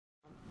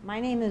My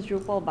name is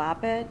Rupal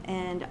Bappat,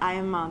 and I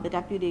am the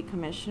Deputy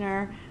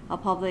Commissioner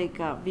of Public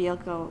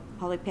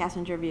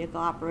Passenger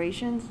Vehicle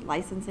Operations,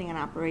 Licensing and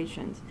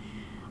Operations.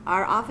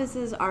 Our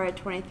offices are at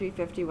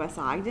 2350 West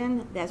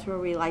Ogden. That's where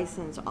we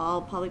license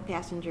all public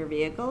passenger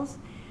vehicles.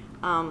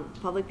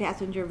 Public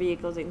passenger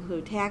vehicles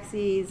include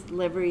taxis,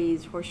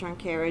 liveries, horse-drawn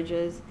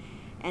carriages,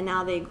 and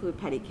now they include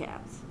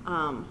pedicabs.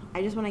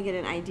 I just want to get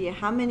an idea,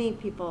 how many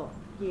people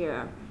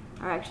here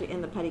are actually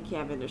in the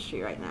pedicab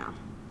industry right now?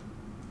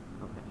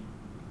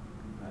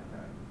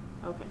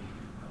 Okay.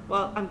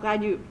 Well, I'm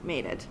glad you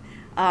made it.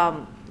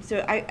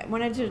 So I'm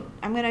going to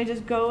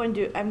just go and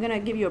I'm going to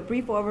give you a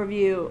brief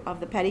overview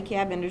of the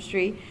pedicab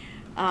industry.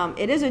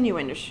 It is a new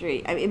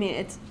industry. I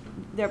mean,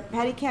 their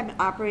pedicab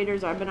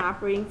operators have been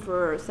operating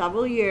for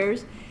several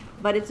years,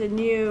 but it's a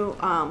new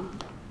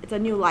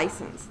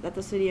license that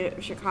the city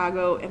of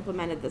Chicago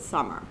implemented this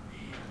summer.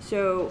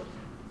 So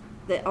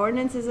the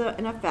ordinance is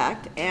in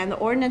effect, and the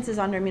ordinance is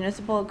under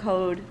Municipal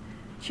Code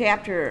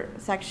chapter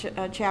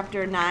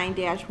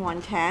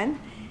 9-110,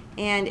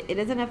 and it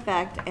is in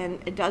effect, and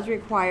it does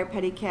require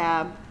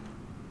pedicab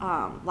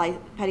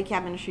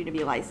industry to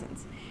be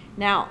licensed.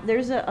 Now,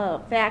 there's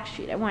a fact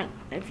sheet. There's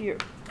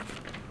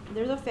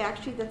a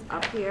fact sheet that's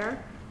up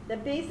here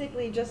that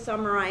basically just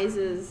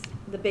summarizes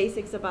the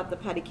basics about the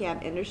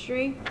pedicab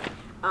industry.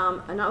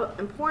 An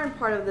important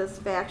part of this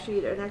fact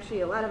sheet, and actually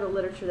a lot of the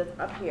literature that's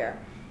up here,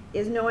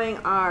 is knowing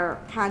our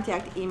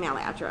contact email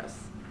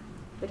address.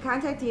 The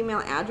contact email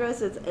address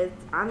is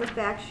on the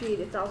fact sheet.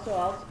 It's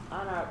also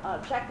on our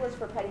checklist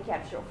for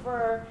pedicab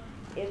chauffeur.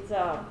 It's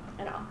and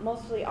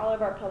mostly all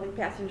of our public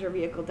passenger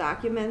vehicle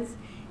documents.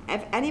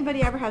 If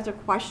anybody ever has a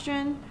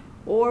question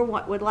or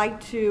would like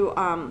to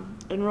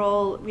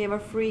enroll, we have a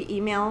free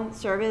email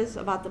service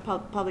about the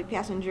public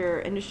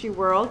passenger industry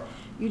world.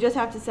 You just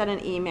have to send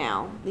an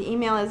email. The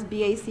email is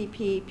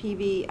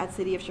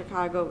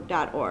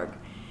bacppv@cityofchicago.org.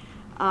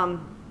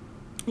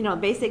 You know,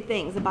 basic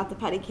things about the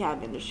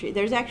pedicab industry.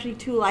 There's actually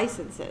two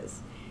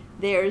licenses.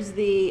 There's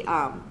the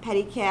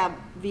pedicab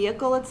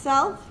vehicle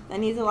itself that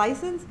needs a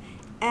license,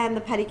 and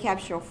the pedicab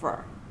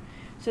chauffeur.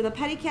 So the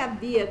pedicab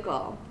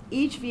vehicle,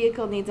 each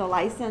vehicle needs a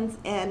license,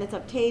 and it's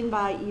obtained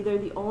by either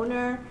the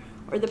owner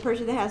or the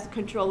person that has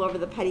control over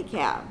the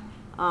pedicab,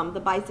 the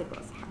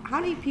bicyclist. How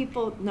many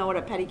people know what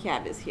a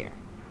pedicab is here?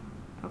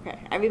 Okay,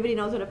 everybody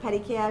knows what a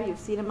pedicab, you've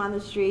seen them on the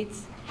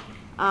streets.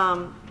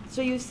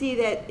 So you see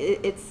that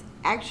it's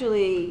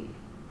actually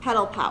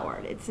pedal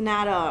powered. It's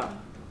not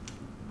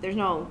there's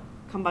no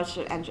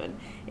combustion engine.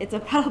 It's a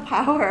pedal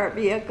power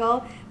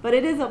vehicle, but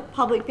it is a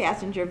public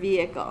passenger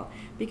vehicle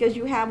because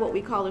you have what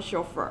we call a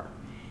chauffeur.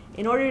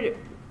 In order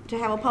to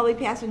have a public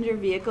passenger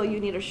vehicle, you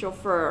need a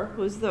chauffeur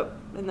who's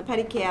in the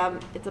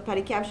pedicab. It's a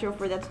pedicab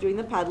chauffeur that's doing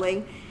the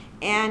pedaling,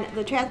 and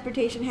the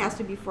transportation has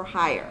to be for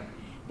hire.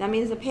 That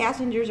means the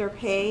passengers are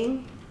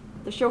paying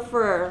the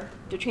chauffeur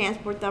to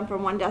transport them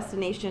from one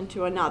destination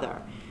to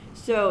another.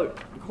 So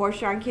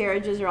horse-drawn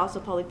carriages are also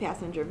public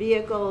passenger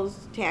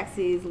vehicles,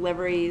 taxis,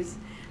 liveries,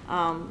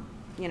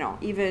 you know,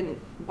 even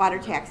water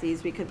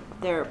taxis. We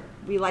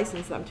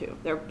license them too.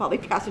 They're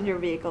public passenger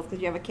vehicles because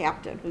you have a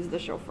captain who's the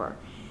chauffeur.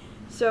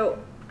 So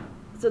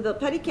the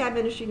pedicab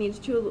industry needs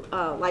two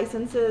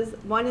licenses.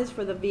 One is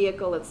for the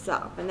vehicle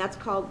itself, and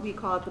we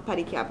call it the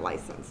pedicab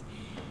license.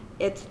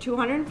 It's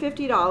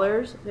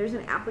 $250. There's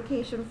an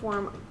application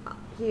form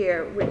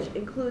here which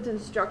includes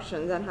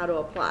instructions on how to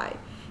apply.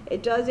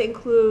 It does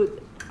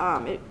include,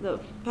 the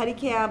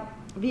pedicab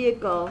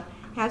vehicle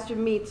has to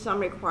meet some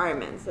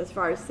requirements as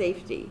far as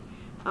safety,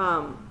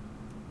 the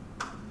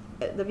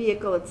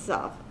vehicle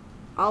itself.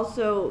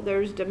 Also,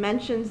 there's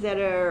dimensions that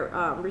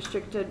are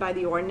restricted by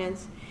the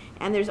ordinance,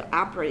 and there's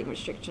operating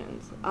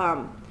restrictions.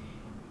 You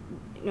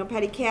know,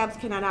 pedicabs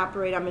cannot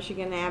operate on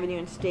Michigan Avenue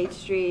and State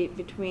Street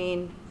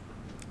between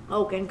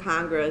Oak and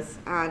Congress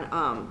on,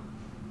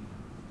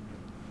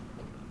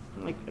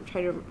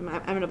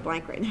 I'm in a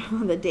blank right now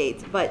on the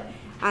dates, but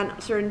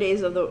on certain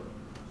days of the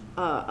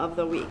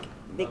week.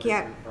 They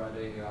can't.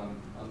 Friday, on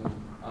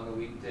the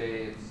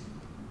weekday, it's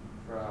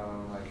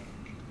from like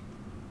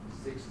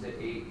 6 to 8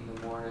 in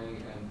the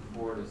morning and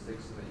 4 to 6 in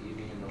the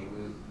evening in the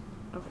loop.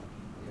 Okay.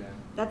 Yeah.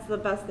 That's the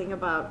best thing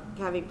about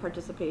having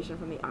participation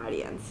from the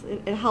audience.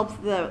 It helps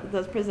the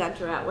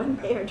presenter out when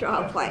they are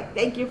draw a blank.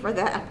 Thank you for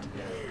that.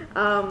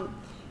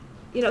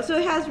 You know, so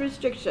it has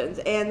restrictions,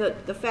 and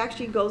the fact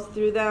sheet goes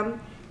through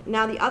them.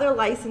 Now, the other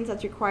license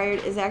that's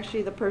required is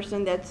actually the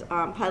person that's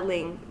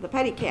pedaling the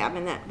pedicab,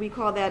 and that we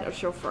call that a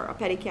chauffeur, a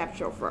pedicab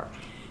chauffeur.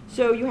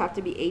 So you have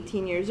to be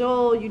 18 years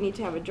old, you need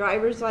to have a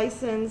driver's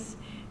license,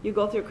 you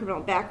go through a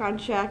criminal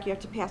background check, you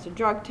have to pass a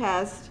drug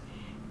test,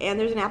 and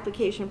there's an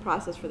application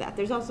process for that.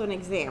 There's also an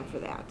exam for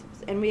that.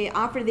 And we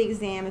offer the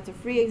exam, it's a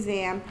free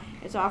exam.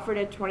 It's offered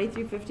at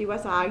 2350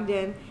 West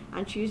Ogden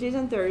on Tuesdays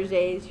and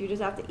Thursdays. You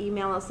just have to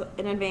email us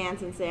in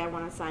advance and say, I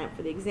want to sign up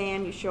for the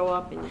exam. You show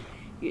up and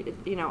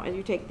you know, and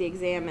you take the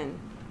exam, and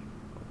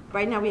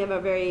right now we have a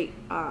very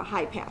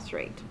high pass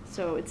rate.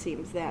 So it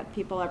seems that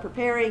people are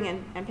preparing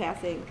and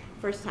passing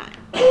first time.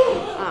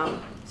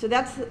 So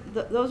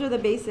those are the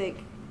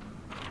basic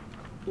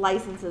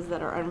licenses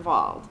that are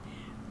involved.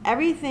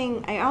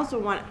 Everything, I also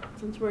want,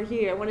 since we're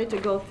here, I wanted to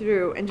go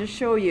through and just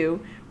show you,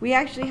 we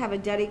actually have a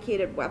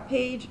dedicated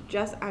webpage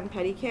just on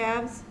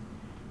pedicabs.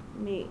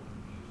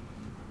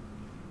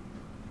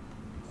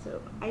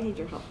 So I need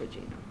your help,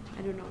 Regina.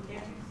 I don't know.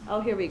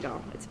 Oh, here we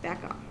go. It's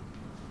back up.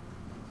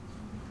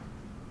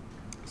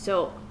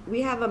 So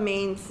we have a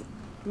main,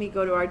 let me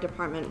go to our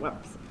department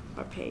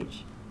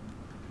webpage.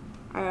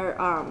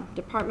 Our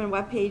department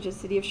webpage is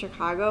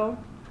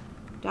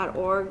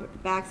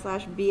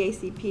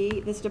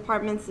cityofchicago.org/BACP. This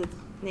department's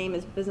name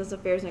is Business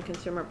Affairs and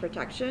Consumer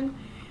Protection.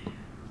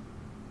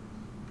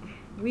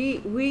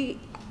 We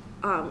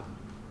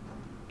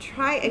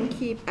try and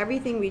keep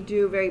everything we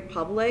do very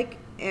public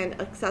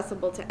and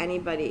accessible to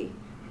anybody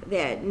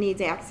that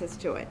needs access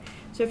to it.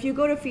 So if you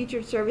go to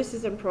featured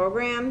services and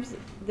programs,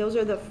 those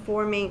are the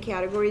 4 main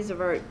categories of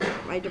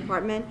my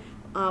department.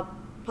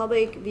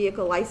 Public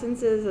vehicle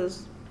licenses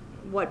is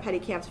what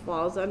Pedicabs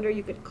falls under.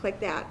 You could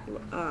click that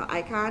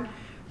icon.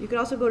 You could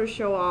also go to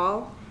show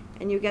all,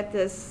 and you get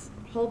this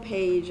whole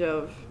page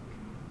of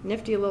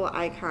nifty little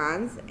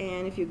icons,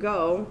 and if you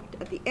go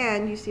at the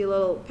end, you see a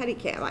little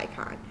Pedicab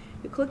icon.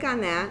 You click on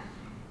that,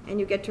 and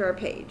you get to our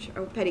page,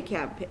 our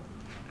Pedicab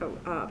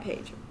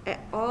page.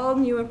 All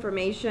new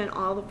information,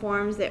 all the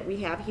forms that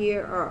we have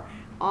here are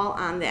all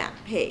on that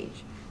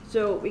page.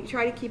 So we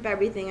try to keep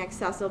everything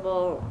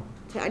accessible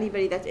to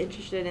anybody that's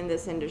interested in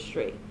this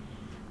industry.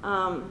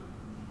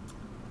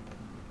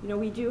 You know,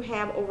 we do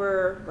have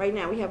right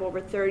now we have over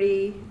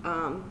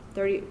 35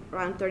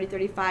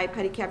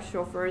 pedicab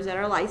chauffeurs that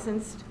are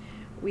licensed.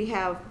 We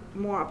have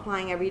more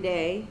applying every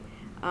day.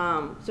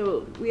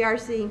 So we are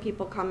seeing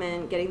people come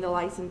in, getting the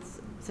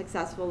license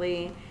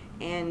successfully,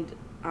 and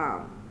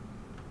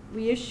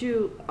we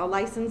issue a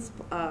license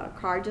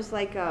card, just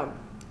like a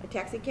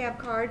taxi cab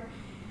card.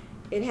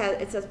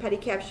 It says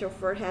pedicab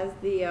chauffeur. It has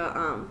the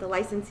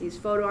licensee's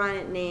photo on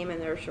it, name, and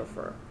their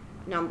chauffeur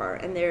number.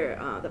 And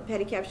the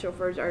pedicab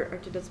chauffeurs are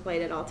to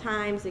display it at all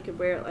times. They could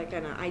wear it like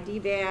on an ID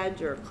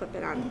badge or clip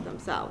it on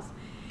themselves.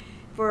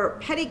 For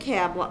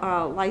pedicab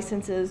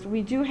licenses,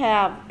 we do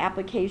have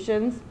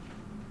applications,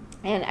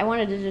 and I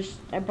wanted to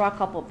I brought a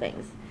couple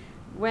things.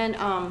 When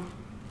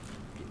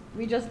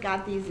we just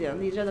got these in.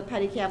 These are the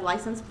pedicab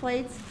license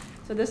plates.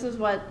 So this is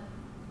what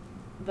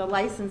the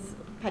licensed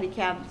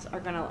pedicabs are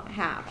going to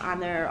have on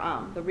their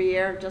the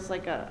rear, just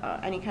like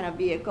any kind of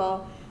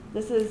vehicle.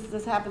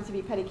 This happens to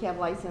be pedicab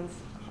license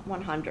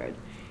 100.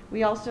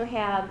 We also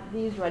have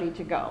these ready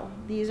to go.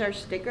 These are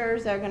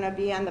stickers that are going to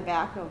be on the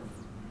back of,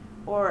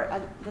 or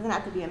it doesn't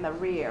have to be in the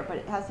rear, but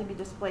it has to be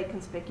displayed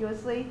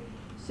conspicuously.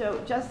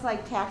 So just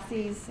like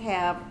taxis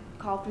have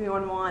call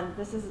 311,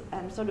 this is,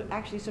 and so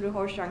do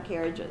horse-drawn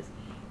carriages.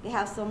 They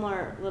have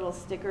similar little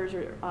stickers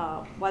or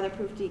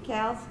weatherproof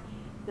decals.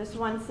 This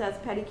one says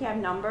pedicab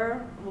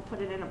number. We'll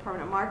put it in a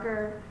permanent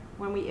marker.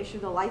 When we issue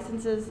the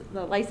licenses,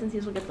 the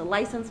licensees will get the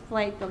license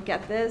plate. They'll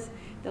get this.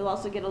 They'll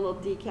also get a little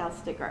decal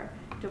sticker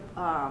to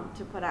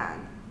put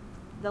on.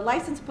 The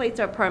license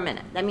plates are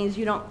permanent. That means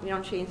we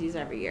don't change these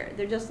every year.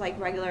 They're just like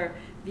regular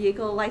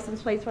vehicle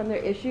license plates when they're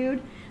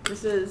issued.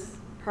 This is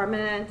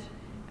permanent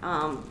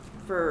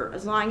for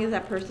as long as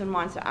that person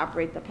wants to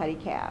operate the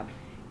pedicab.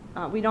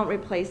 We don't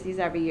replace these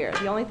every year.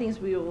 The only things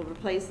we will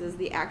replace is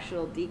the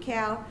actual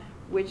decal,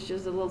 which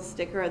is a little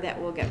sticker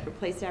that will get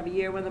replaced every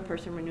year when the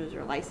person renews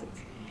their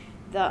license.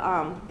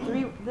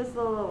 This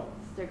little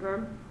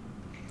sticker,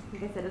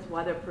 like I said, is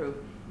weatherproof.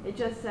 It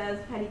just says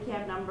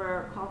pedicab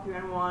number, call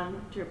 311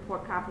 to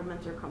report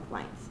compliments or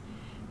complaints.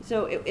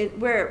 So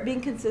we're being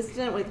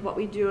consistent with what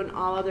we do in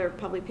all other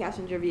public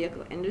passenger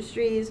vehicle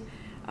industries,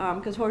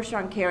 because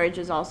horse-drawn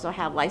carriages also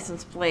have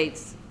license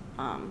plates.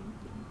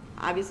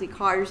 Obviously,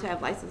 cars have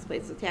license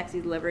plates, so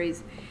taxi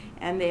deliveries,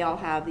 and they all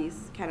have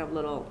these kind of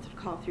little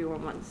call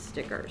 311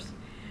 stickers.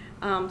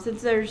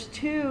 Since there's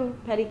 2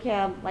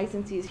 pedicab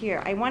licensees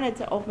here, I wanted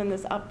to open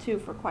this up too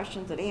for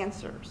questions and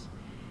answers.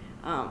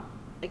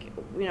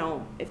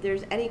 If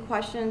there's any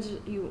questions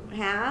you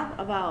have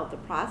about the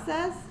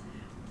process,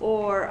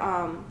 or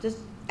just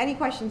any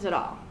questions at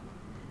all,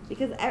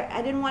 because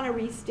I didn't want to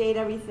restate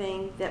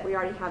everything that we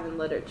already have in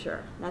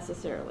literature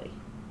necessarily.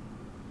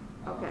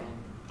 Okay.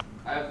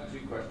 I have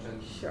 2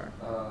 questions. Sure.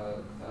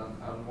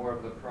 On more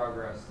of the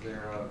progress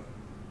thereof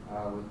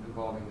with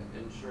involving the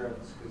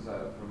insurance, because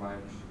from my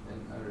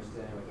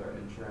understanding with our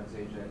insurance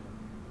agent,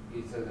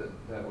 he said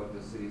that what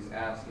the city's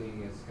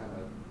asking is kind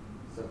of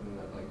something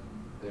that like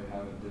they're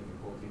having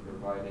difficulty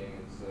providing,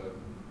 and so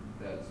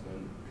that's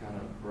been kind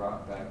of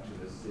brought back to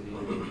the city to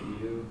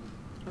review.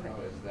 Okay. How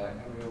is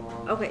that coming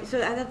along? Okay, so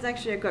that's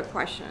actually a good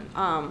question.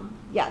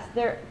 Yes,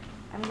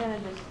 I'm going to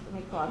just let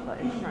me pull out the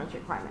insurance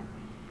requirement.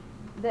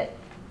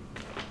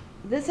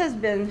 This has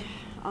been,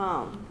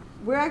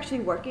 we're actually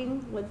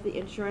working with the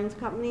insurance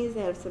companies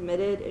that have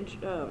submitted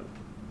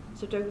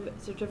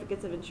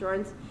certificates of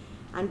insurance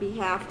on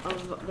behalf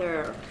of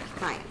their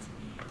clients.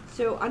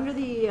 So under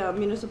the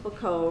municipal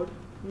code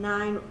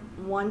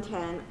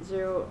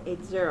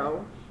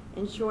 9110-080,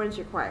 insurance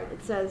required,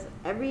 it says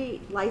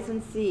every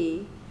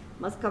licensee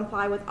must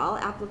comply with all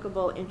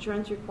applicable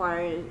insurance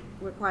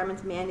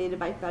requirements mandated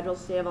by federal,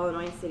 state of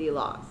Illinois, and city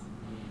laws.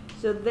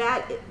 So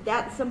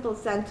that simple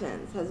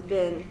sentence has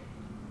been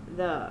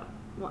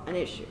an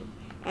issue.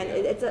 And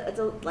it's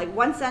a like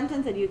one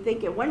sentence, and you'd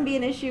think it wouldn't be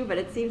an issue, but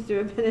it seems to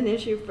have been an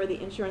issue for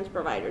the insurance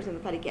providers in the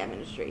pedicab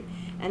industry.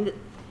 And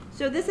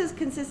so this is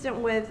consistent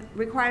with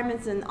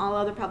requirements in all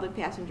other public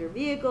passenger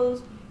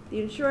vehicles.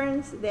 The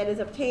insurance that is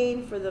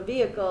obtained for the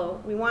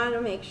vehicle, we wanted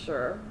to make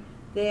sure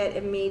that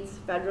it meets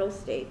federal,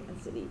 state,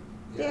 and city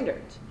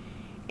standards.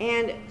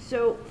 And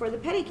so for the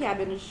pedicab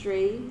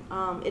industry,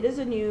 it is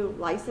a new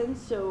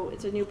license, so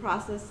it's a new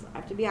process, I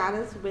have to be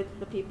honest, with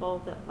the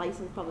people that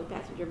license public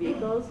passenger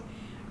vehicles.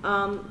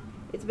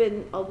 It's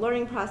been a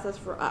learning process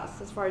for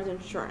us as far as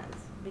insurance,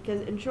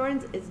 because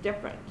insurance is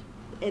different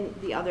in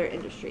the other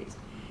industries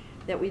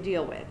that we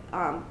deal with.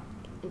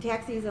 In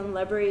taxis and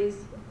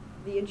liveries,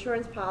 the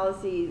insurance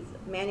policies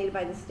mandated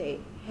by the state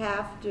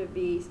have to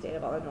be state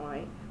of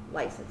Illinois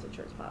licensed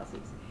insurance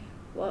policies.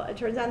 Well, it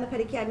turns out in the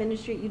pedicab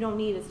industry, you don't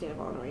need a state of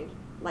Illinois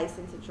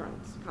licensed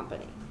insurance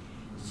company.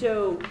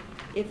 So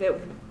if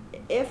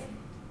any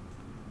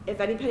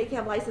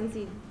pedicab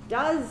licensee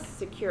does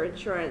secure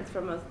insurance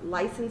from a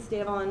licensed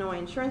state of Illinois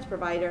insurance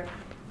provider,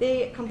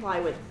 they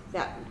comply with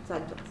that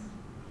sentence.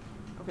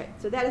 Okay,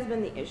 so that has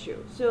been the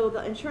issue. So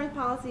the insurance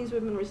policies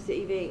we've been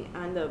receiving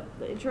and the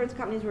insurance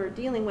companies we're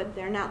dealing with,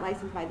 they're not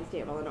licensed by the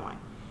state of Illinois.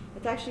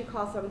 It's actually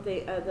called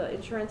something, the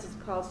insurance is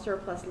called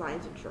surplus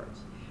lines insurance,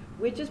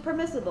 which is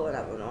permissible in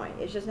Illinois.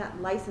 It's just not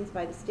licensed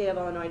by the state of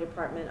Illinois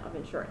Department of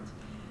Insurance.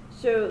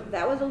 So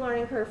that was a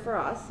learning curve for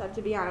us, I have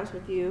to be honest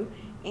with you,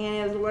 and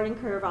it was a learning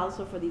curve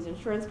also for these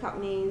insurance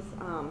companies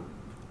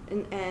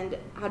and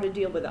how to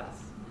deal with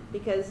us.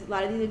 Because a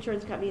lot of these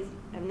insurance companies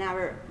have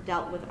never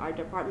dealt with our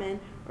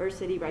department or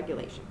city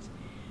regulations.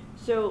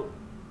 So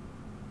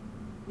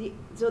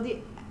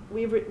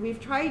we've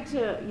tried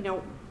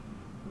to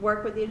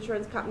work with the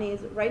insurance companies.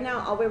 Right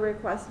now, all we're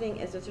requesting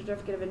is a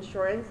certificate of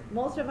insurance.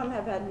 Most of them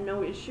have had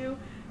no issue,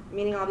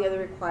 meeting all the other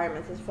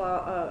requirements. As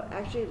far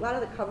actually, a lot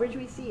of the coverage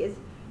we see is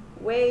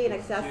way in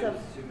excess of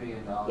 $2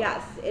 million.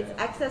 Yes, it's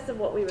excess of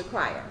what we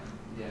require.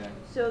 Yeah.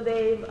 So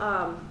they've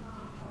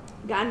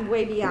gone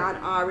way beyond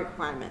our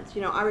requirements.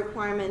 Our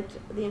requirement,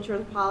 the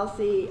insurance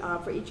policy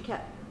for each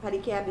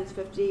pedicab is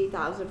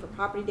 $50,000 for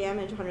property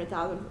damage,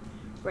 $100,000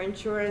 for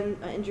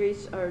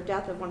injuries or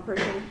death of one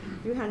person,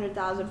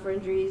 $300,000 for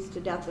injuries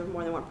to death of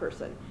more than one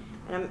person.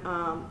 And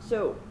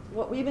so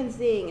what we've been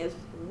seeing is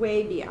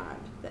way beyond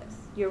this.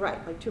 You're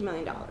right, like $2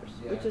 million,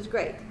 which is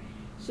great.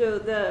 So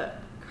the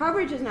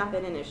coverage has not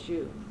been an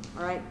issue,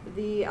 all right?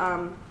 The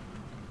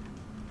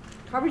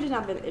coverage has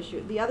not been an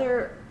issue.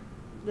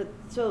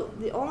 So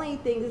the only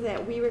things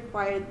that we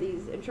required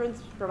these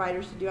insurance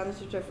providers to do on the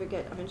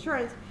certificate of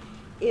insurance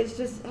is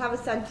just have a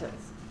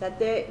sentence that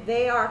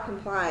they are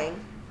complying,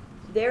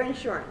 their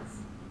insurance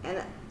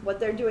and what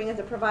they're doing as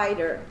a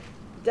provider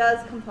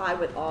does comply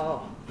with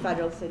all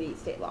federal, city,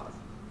 state laws.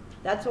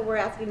 That's what we're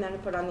asking them to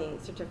put on the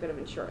certificate of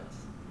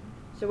insurance.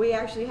 So we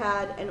actually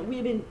had, and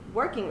we've been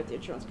working with the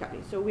insurance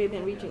companies, so we've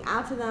been reaching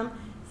out to them.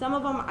 Some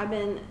of them have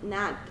been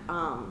not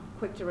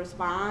quick to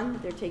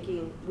respond. They're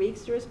taking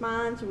weeks to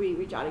respond, so we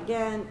reach out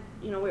again.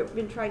 We've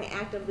been trying to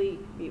actively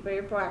be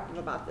very proactive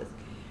about this.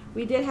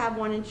 We did have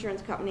one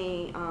insurance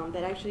company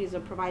that actually is a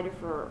provider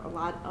for a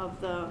lot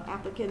of the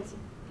applicants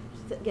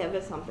give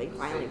us something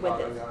finally with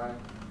this. Guy?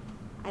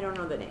 I don't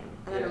know the name.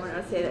 I don't want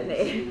to say that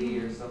name. CD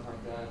or something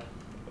like that.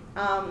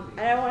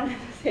 I don't want to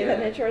say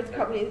the insurance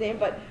company's name,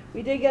 but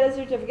we did get a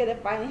certificate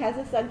that finally has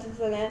a sentence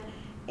in it.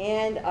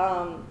 And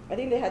I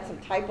think they had some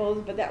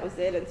typos, but that was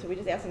it. And so we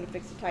just asked them to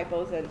fix the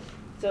typos. And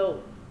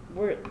so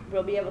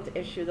we'll be able to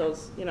issue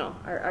those,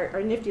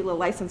 our nifty little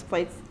license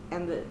plates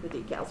and the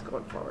decals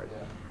going forward.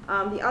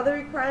 Yeah. The other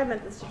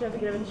requirement the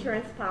certificate of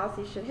insurance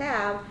policy should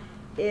have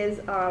is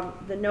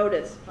the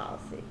notice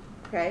policy.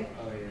 Okay.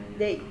 Oh, yeah.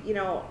 They,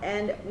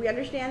 and we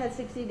understand that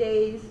 60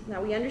 days.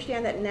 Now we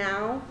understand that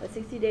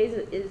 60 days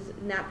is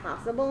not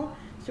possible.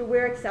 So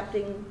we're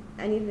accepting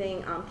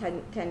anything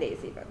 10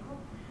 days even.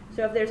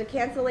 So if there's a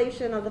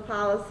cancellation of the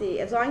policy,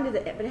 as long as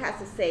but it has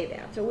to say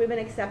that. So we've been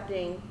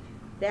accepting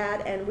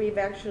that, and we've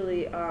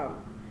actually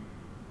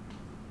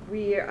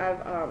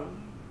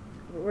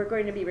we're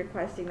going to be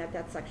requesting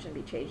that section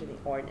be changed in the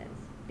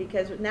ordinance,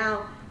 because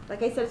now,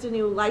 like I said, it's a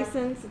new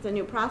license, it's a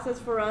new process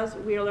for us.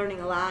 We are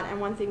learning a lot, and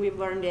one thing we've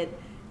learned is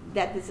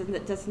that this is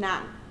just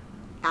not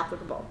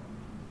applicable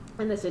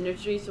in this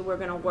industry. So we're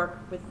going to work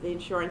with the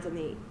insurance and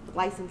the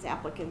license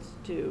applicants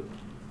to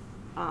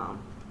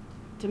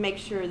make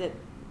sure that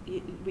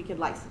we could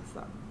license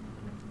them.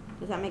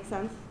 Does that make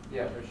sense?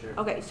 Yeah, for sure.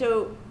 Okay,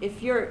 so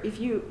if you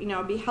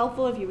it'd be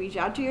helpful if you reach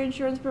out to your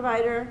insurance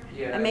provider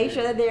and make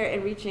sure that they're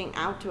reaching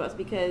out to us,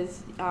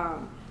 because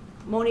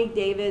Monique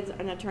Davids,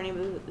 an attorney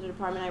with the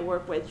department I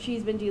work with,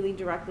 she's been dealing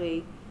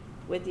directly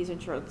with these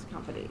insurance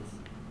companies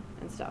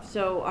and stuff.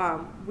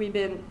 So we've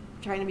been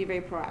trying to be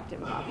very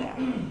proactive about that.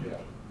 Yeah.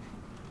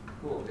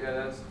 Cool. Yeah,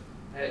 that's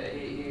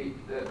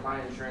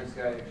my insurance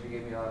guy actually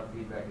gave me a lot of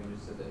feedback and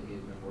just said that he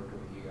had been working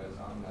with you guys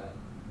on that.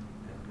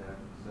 And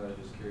so I was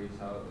just curious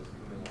how it was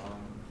coming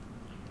along.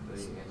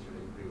 So you answered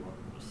it pretty well.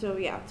 So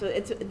yeah, so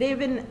they've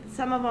been,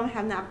 some of them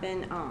have not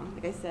been,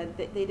 like I said,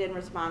 they didn't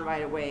respond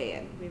right away,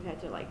 and we've had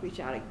to like reach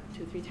out like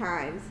 2-3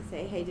 times to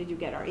say, hey, did you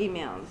get our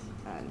emails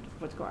and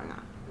what's going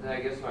on? And then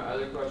I guess my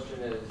other question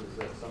is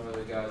that some of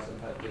the guys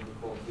have had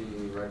difficulty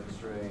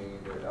registering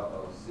their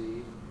LLC,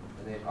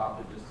 and they've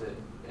opted just to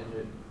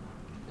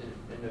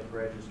end up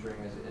registering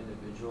as an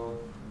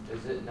individual.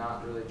 Is it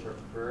not really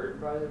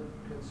preferred by the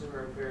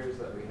Consumer Affairs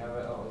that we have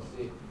an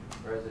LLC,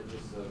 or is it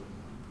just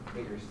a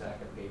bigger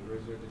stack of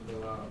papers we have to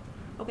fill out?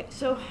 Okay,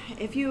 so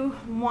if you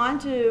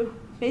want to,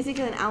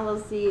 basically an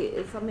LLC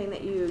is something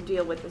that you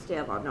deal with the state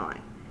of Illinois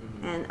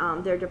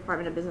and their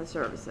Department of Business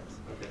Services.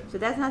 Okay. So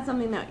that's not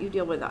something that you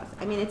deal with us.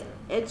 I mean,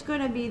 it's going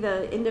to be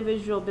the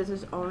individual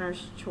business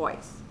owner's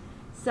choice.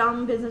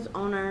 Some business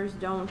owners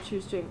don't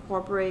choose to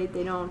incorporate,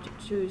 they don't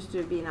choose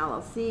to be an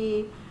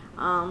LLC.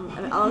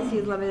 An LLC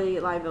is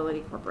limited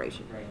liability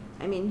corporation. Right.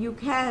 I mean, you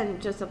can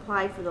just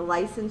apply for the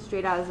license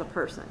straight out as a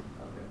person.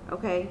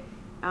 Okay?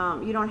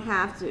 You don't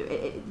have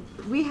to.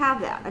 We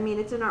have that. I mean,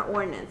 it's in our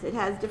ordinance. It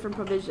has different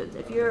provisions.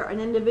 If you're an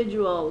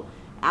individual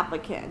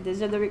applicant,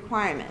 these are the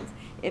requirements.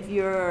 If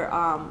you're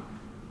a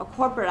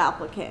corporate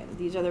applicant,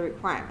 these are the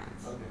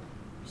requirements. Okay.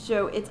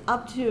 So it's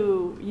up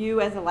to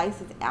you as a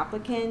licensed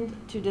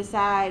applicant to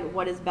decide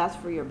what is best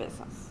for your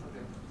business.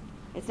 Okay.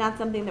 It's not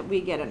something that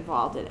we get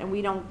involved in, and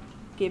we don't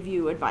give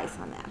you advice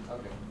on that.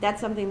 Okay. That's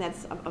something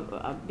that's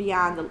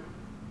beyond the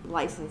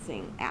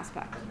licensing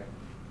aspect. Okay.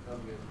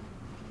 Sounds good.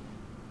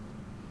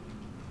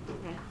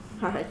 Okay.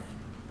 All right.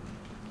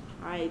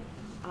 All right.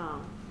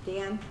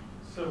 Dan?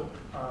 So,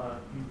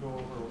 you go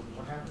over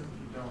what happens if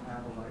you don't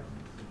have a license,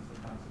 what's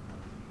the consequence?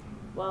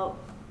 Well,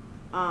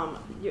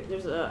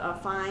 there's a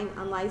fine,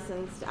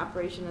 unlicensed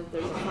operation,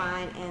 there's a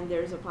fine, and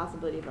there's a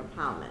possibility of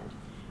impoundment.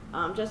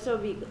 Just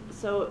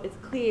so it's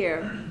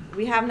clear,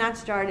 we have not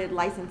started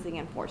licensing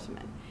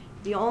enforcement.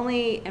 The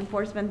only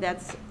enforcement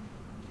that's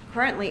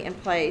currently in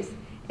place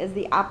is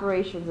the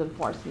operations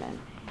enforcement,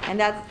 and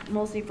that's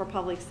mostly for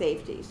public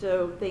safety.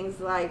 So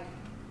things like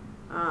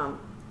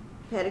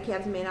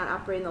pedicabs may not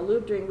operate in the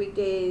loop during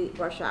weekday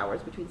rush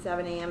hours between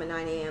 7 a.m. and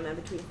 9 a.m. and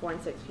between 4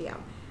 and 6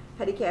 p.m.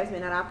 Pedicabs may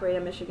not operate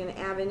on Michigan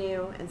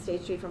Avenue and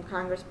State Street from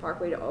Congress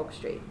Parkway to Oak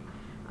Street.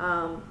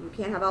 You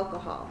can't have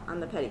alcohol on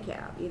the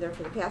pedicab, either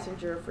for the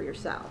passenger or for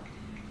yourself.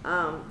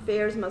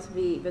 Fares must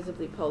be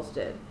visibly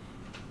posted.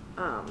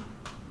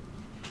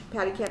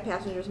 Pedicab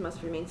passengers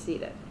must remain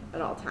seated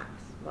at all times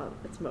while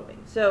it's moving.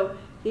 So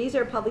these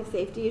are public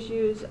safety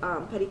issues.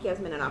 Pedicabs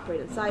may not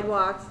operate on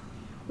sidewalks.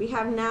 We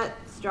have not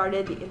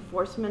started the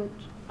enforcement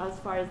as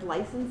far as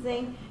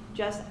licensing,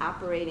 just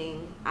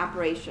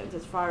operations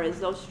as far as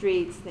those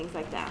streets, things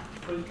like that.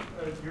 But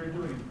you're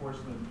doing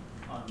enforcement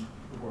on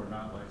who are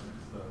not licensed,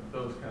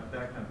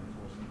 that kind of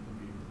enforcement would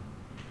be.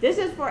 This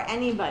is for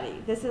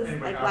anybody. This is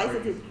Anybody like operating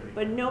licenses, street.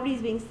 but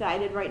nobody's being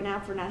cited right now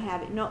for not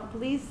having. No,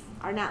 police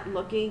are not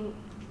looking,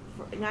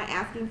 not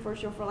asking for a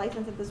chauffeur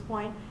license at this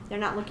point. They're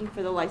not looking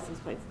for the license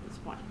plates at this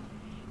point.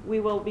 We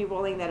will be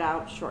rolling that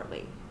out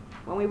shortly.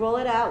 When we roll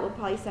it out, we'll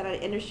probably send out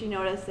an industry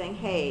notice saying,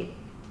 hey,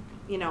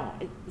 you know,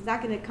 it's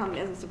not going to come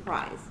as a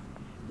surprise.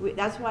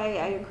 That's why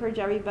I encourage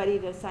everybody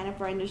to sign up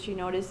for our industry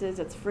notices.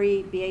 It's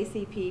free,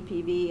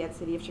 BACPPV at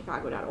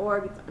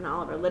cityofchicago.org. It's in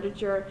all of our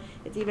literature.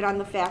 It's even on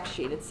the fact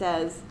sheet. It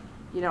says,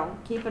 you know,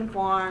 keep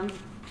informed,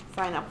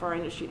 sign up for our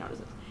industry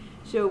notices.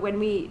 So when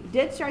we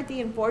did start the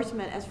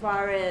enforcement as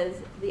far as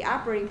the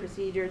operating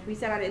procedures, we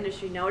sent out an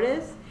industry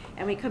notice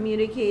and we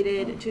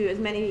communicated to as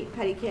many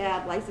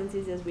pedicab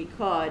licensees as we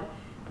could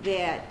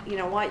that, you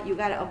know what, you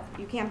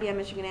can't be on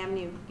Michigan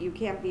Avenue, you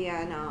can't be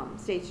on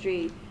State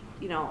Street,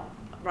 you know,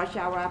 rush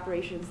hour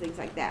operations, things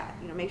like that.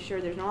 You know, make sure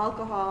there's no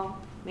alcohol,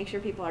 make sure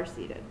people are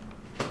seated.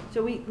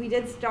 So we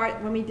did start,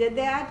 when we did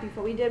that,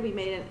 before we did, we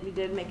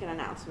did make an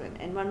announcement.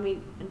 And when we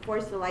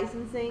enforce the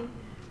licensing,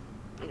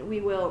 you know,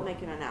 we will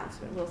make an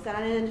announcement. We'll send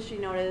out an industry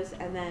notice,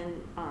 and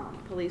then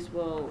police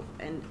will,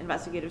 and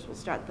investigators will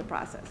start the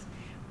process.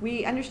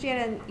 We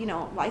understand, you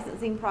know,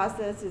 licensing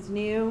process is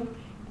new.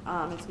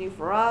 It's new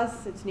for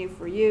us, it's new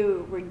for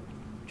you. We're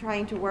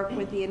trying to work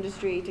with the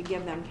industry to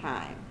give them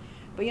time.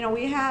 But you know,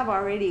 we have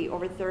already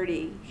over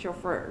 30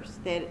 chauffeurs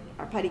that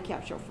are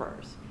pedicab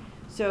chauffeurs.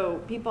 So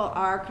people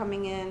are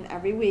coming in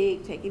every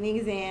week, taking the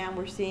exam.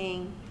 We're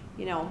seeing,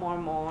 you know, more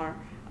and more.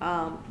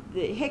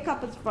 The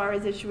hiccup as far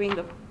as issuing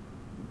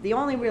the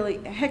only really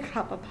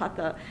hiccup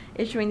about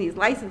issuing these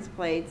license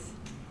plates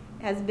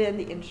has been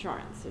the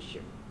insurance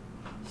issue.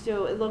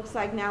 So it looks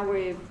like now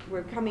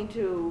we're coming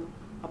to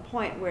a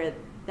point where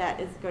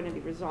that is going to be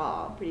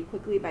resolved pretty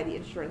quickly by the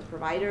insurance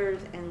providers,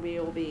 and we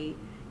will be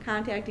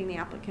contacting the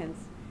applicants,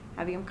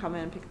 having them come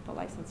in and pick up the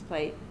license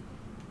plate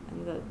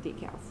and the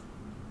decals.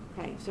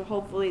 Okay, so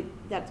hopefully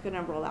that's going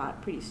to roll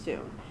out pretty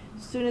soon.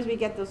 As soon as we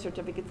get those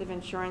certificates of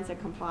insurance that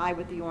comply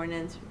with the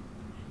ordinance,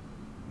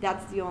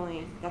 that's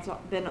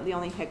been the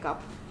only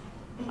hiccup.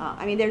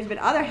 I mean, there's been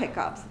other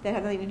hiccups that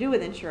have nothing to do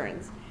with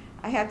insurance.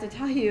 I have to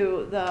tell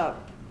you,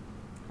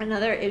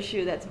 another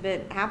issue that's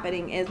been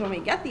happening is when we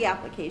get the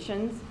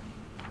applications,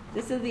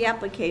 This is the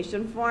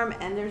application form,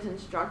 and there's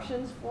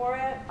instructions for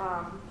it.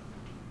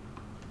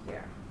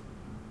 Here,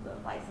 the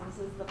license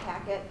is the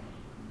packet.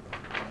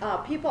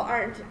 People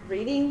aren't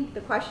reading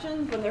the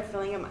questions when they're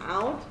filling them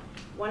out.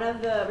 One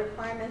of the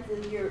requirements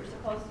is you're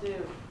supposed to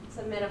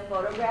submit a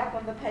photograph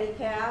of the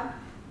pedicab.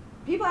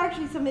 People are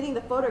actually submitting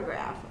the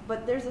photograph,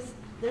 but there's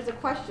a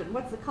question,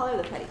 what's the color of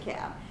the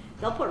pedicab?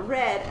 They'll put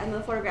red and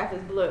the photograph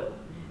is blue.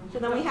 So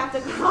then we have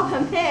to call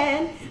them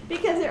in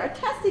because they're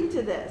attesting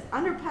to this.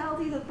 Under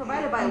penalties as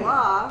provided by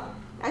law,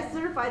 I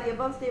certify the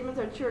above statements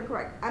are true and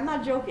correct. I'm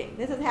not joking.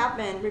 This has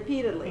happened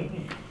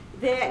repeatedly.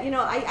 That, you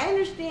know, I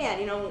understand,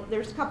 you know,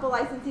 there's a couple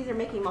licensees are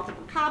making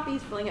multiple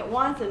copies, filling it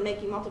once and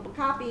making multiple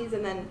copies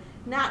and then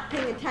not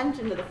paying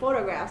attention to the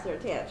photographs they're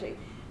attaching.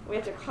 We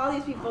have to call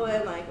these people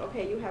in like,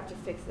 okay, you have to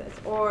fix this.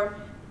 Or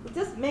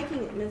just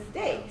making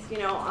mistakes, you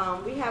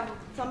know. We have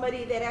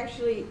somebody that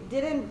actually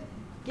didn't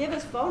give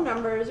us phone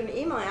numbers and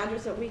email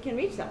address that we can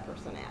reach that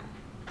person at.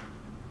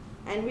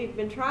 And we've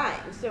been trying.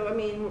 So, I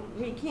mean,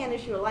 we can't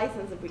issue a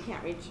license if we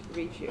can't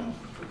reach you.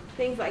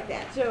 Things like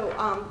that. So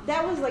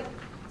that was like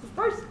the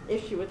first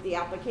issue with the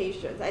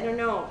applications. I don't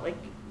know, like,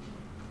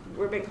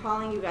 we've been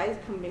calling you guys,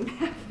 coming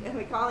back, and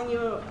we're calling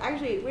you,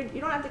 actually,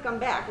 you don't have to come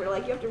back. We're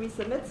like, you have to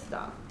resubmit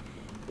stuff.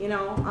 You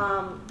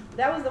know,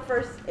 that was the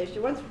first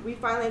issue. Once we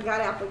finally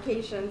got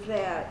applications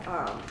that,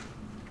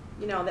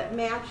 you know, that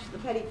matched the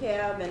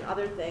pedicab and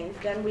other things,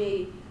 then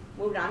we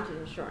moved on to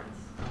insurance.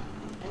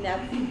 And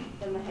that's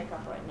been the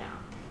hiccup right now.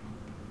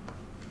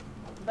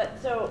 But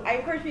so I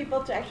encourage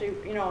people to actually,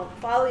 you know,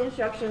 follow the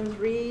instructions,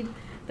 read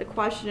the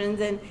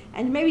questions, and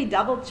maybe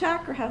double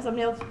check or have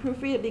somebody else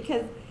proofread it,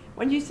 because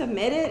when you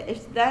submit it,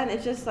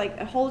 it's just like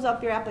it holds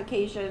up your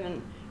application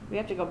and we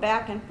have to go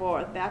back and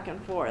forth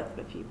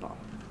with people.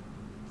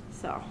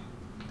 So,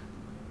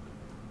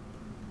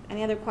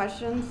 any other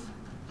questions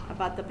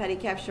about the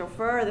pedicab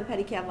chauffeur or the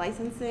pedicab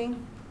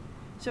licensing?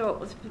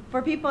 So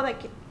for people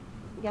that,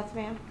 yes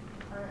ma'am?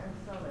 I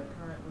saw that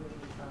currently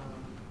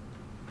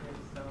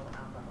there's no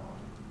alcohol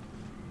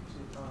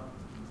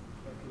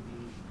that could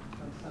be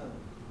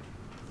consumed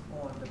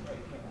on the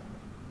pedicab.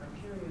 I'm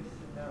curious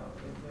to know,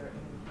 is there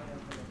any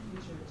plans in the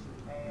future to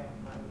add,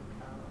 like,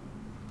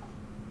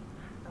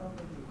 I don't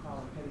think you call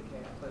them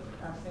pedicab, but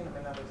I've seen them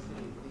in other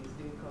cities, these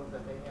vehicles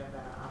that they have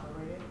that are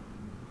operated,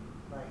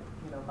 like,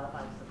 you know, by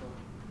bicycle.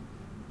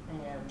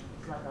 And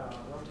it's like a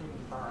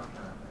rotating bar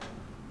kind of thing.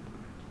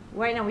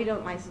 Right now we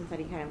don't license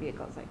any kind of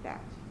vehicles like that.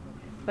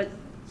 But,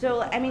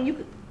 so, I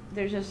mean,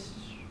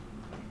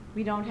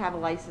 we don't have a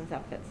license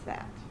that fits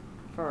that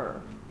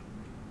for,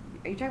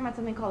 are you talking about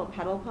something called a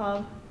pedal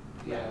pub?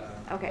 Yeah.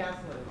 Okay. That's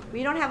what it is.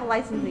 We don't have a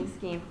licensing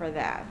scheme for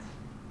that.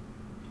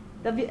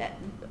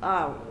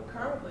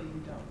 Currently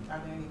you don't. Are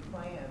there any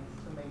plans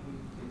to maybe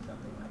do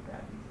something like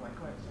that? Is my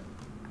question.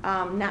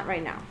 not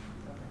right now.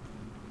 Okay.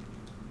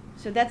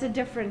 So that's a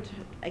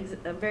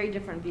very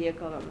different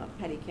vehicle than the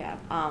pedicab.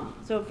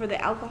 So for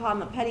the alcohol in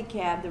the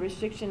pedicab, the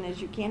restriction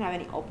is you can't have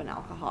any open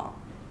alcohol.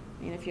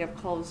 I mean, if you have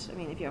closed, I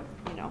mean, if you have,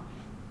 you know,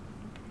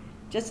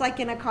 just like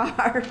in a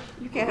car,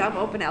 you can't have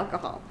open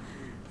alcohol.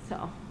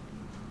 So,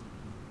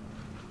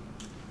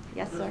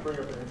 yes, sir. This brings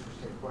up an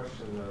interesting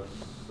question.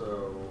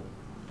 So,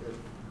 if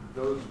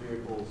those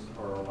vehicles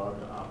are allowed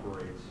to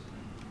operate,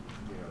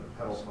 you know, the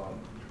pedal pump,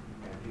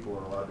 and people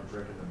are allowed to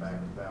drink in the back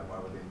of that, why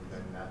would they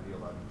then not be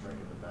allowed to drink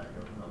in the back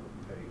of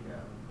the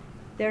pedicab?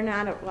 They're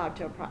not allowed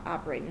to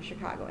operate in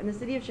Chicago. In the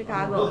city of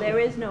Chicago, there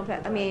is no,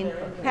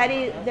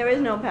 there is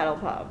no pedal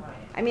pub.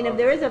 I mean, if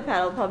there is a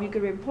pedal pub, you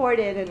could report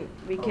it and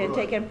we can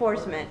take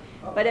enforcement,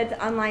 but it's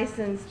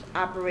unlicensed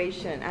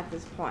operation at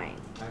this point.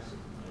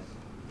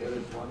 There's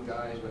one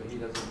guy, but he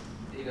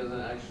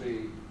doesn't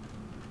actually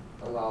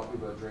allow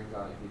people to drink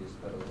on it. He just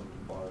pedals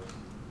in bars.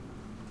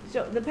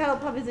 So the pedal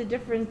pub is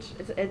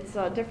it's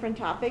a different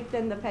topic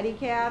than the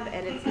pedicab,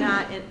 and it's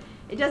not,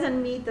 it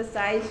doesn't meet the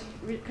size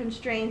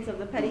constraints of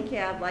the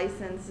pedicab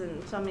license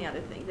and so many other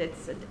things.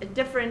 It's a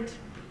different,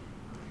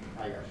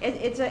 I got you.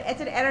 it's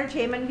an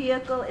entertainment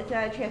vehicle, it's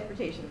not a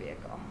transportation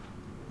vehicle.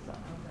 So,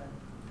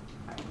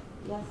 Okay.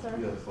 yes, sir?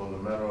 Yes, on the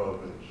matter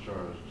of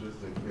insurance,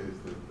 just in case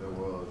that there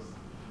was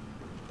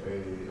a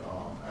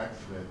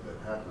accident that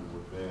happened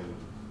within,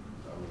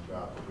 I mean,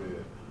 God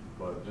forbid,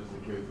 but just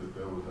in case that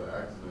there was an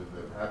accident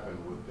that happened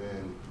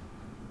within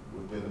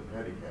the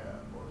pedicab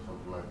or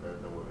something like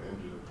that that would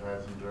injure the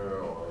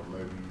passenger or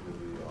maybe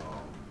even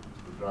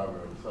the driver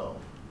himself,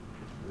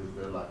 is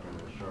there like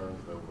an insurance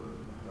that would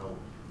help?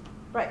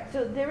 Right,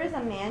 so there is a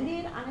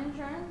mandate on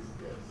insurance.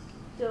 Yes.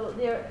 So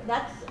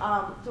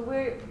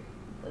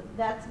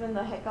that's been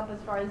the hiccup as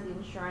far as the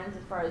insurance,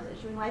 as far as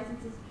issuing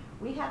licenses.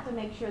 We have to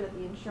make sure that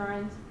the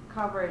insurance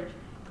coverage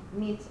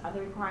meets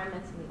other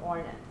requirements in the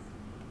ordinance.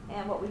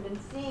 And what we've been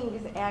seeing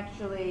is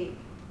actually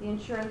the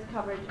insurance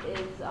coverage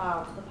is,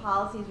 the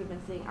policies we've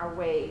been seeing are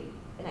way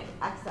in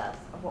excess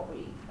of what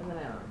in the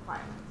minimum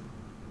requirements.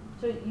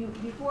 So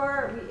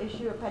before we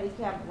issue a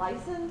pedicab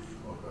license,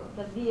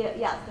 Okay.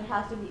 yes, there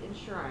has to be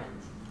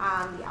insurance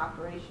on the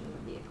operation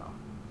of the vehicle.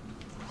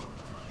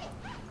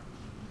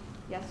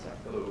 Yes, sir.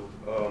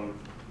 Hello.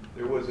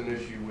 There was an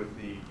issue with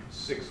the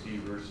 60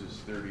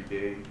 versus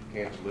 30-day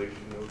cancellation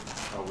note.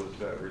 How was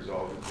that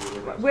resolved?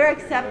 We're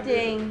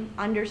accepting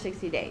under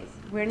 60 days.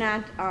 We're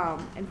not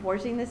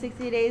enforcing the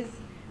 60 days.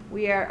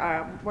 We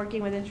are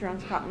working with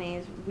insurance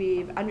companies.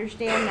 We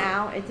understand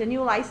now, it's a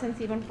new license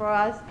even for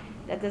us,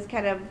 that this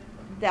kind of,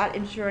 that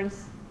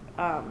insurance,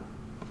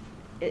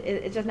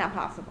 it's just not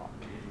possible.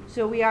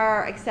 So we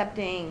are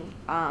accepting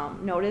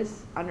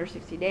notice under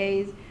 60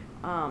 days.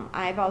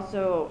 I've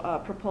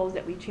also proposed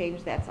that we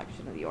change that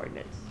section of the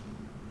ordinance.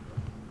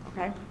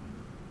 Okay?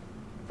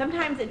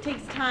 Sometimes it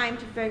takes time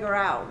to figure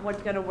out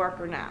what's going to work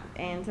or not,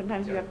 and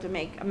sometimes you have to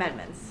make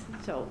amendments.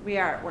 So we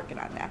are working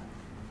on that.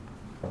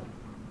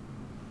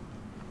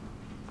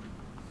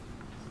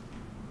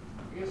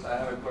 I guess I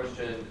have a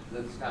question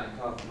that's kind of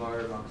come up more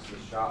amongst the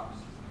shops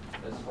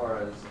as far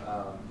as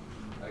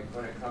like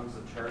when it comes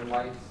to turning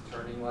lights.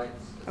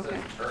 It Okay.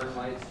 says turn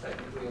lights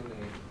technically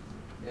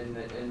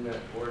in the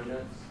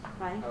ordinance.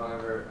 Fine.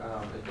 However,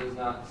 it does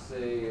not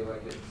say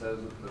like it says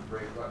with the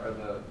brake light or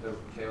the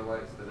tail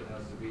lights that it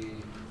has to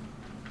be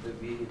the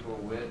vehicle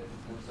width,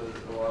 and so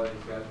a lot of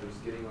these guys are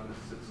just getting one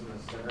that sits in the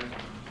center.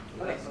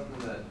 Is Okay. that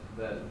something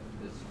that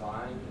is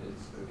fine?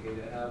 It's okay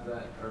to have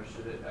that, or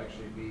should it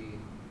actually be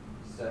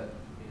set?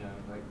 You know,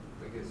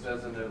 like it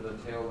says in there, the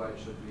tail light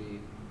should be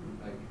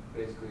like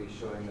basically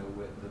showing the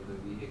width of the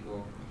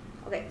vehicle.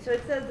 Okay, so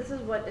it says, this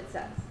is what it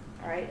says,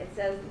 all right? It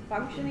says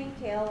functioning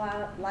tail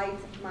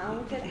lights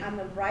mounted on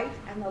the right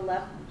and the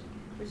left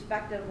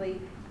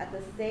respectively at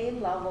the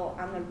same level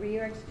on the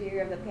rear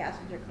exterior of the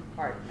passenger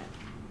compartment.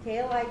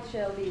 Tail lights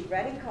shall be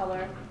red in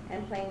color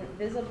and playing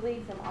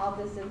visibly from all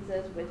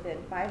distances within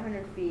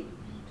 500 feet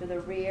to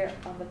the rear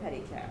of the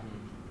pedicab.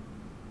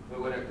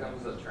 But when it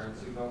comes to turn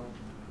signal,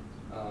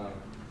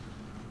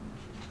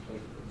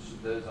 like,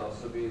 should those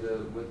also be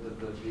the width of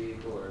the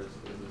vehicle, or is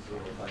this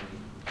little tiny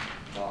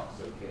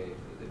box okay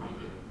for the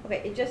vehicle?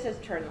 Okay, it just says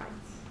turn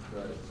lights.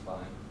 But it's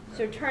fine.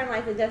 So turn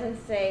lights, it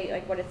doesn't say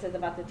like what it says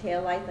about the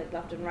tail light, like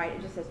left and right,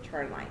 it just says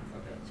turn lights.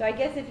 Okay. So I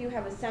guess if you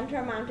have a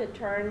center mounted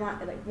turn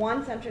light, like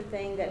one center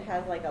thing that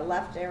has like a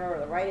left arrow or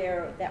the right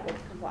arrow, that would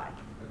comply.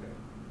 Okay.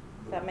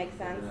 Does that make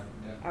sense?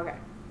 Yeah. Okay.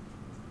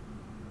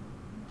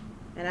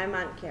 And I'm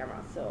on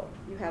camera, so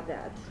you have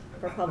that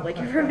for public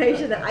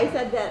information that I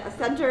said that a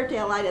center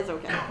tail light is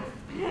okay.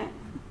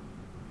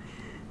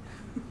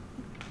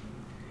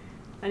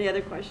 Any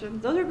other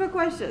questions? Those are good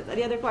questions.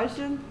 Any other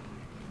questions?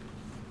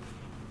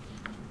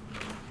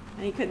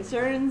 Any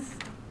concerns?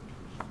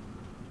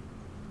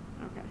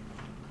 Okay.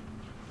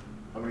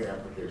 How many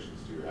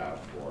applications do you have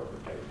for the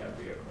pedicab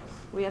vehicles?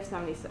 We have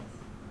 76.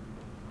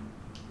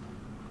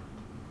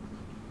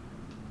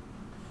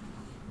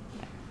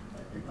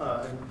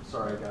 I'm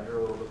sorry, I got here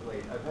a little bit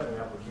late. I've had an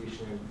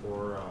application in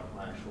for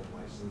my actual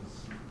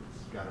license.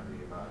 It's got to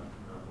be about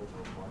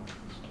over a month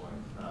at this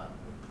point. I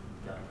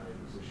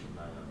was issued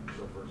my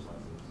chauffeur's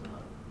license.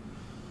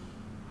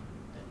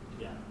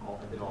 Yeah,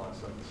 I did all that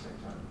stuff at the same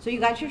time. So you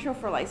got your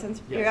chauffeur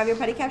license. You Yes. have your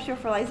pedicab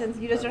chauffeur license.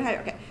 You just don't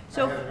have, okay.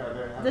 So I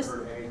haven't this,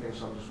 heard anything,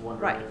 so I'm just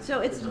wondering right, if, so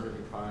it's, is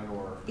everything fine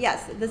or?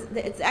 yes,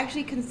 it's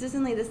actually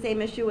consistently the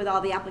same issue with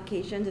all the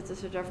applications. It's a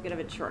certificate of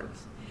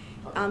insurance.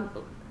 Okay.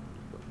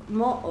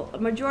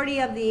 Majority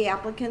of the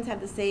applicants have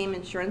the same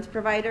insurance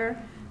provider,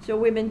 so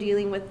we've been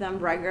dealing with them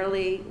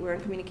regularly. We're in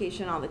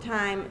communication all the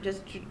time,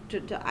 just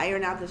to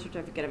iron out the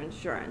certificate of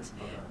insurance.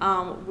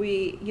 Okay.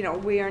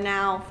 We are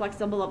now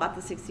flexible about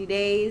the 60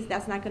 days.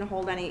 That's not going to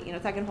hold any,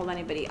 it's not going to hold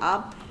anybody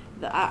up.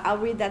 I'll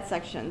read that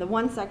section. The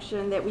one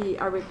section that we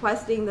are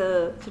requesting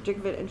the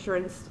certificate of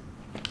insurance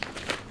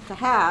to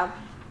have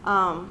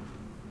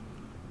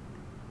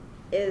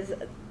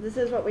this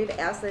is what we've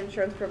asked the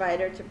insurance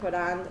provider to put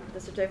on the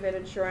certificate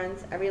of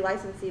insurance. Every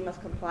licensee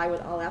must comply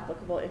with all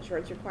applicable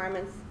insurance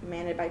requirements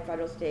mandated by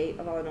federal, state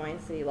of Illinois,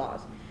 and city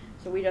laws.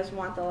 So we just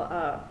want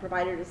the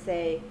provider to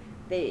say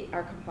they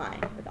are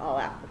complying with all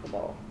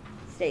applicable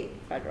state,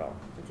 federal,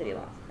 and city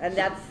laws. And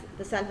that's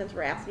the sentence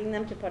we're asking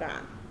them to put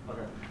on.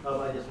 Okay.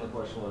 I guess my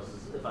question was,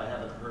 is if I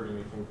haven't heard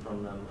anything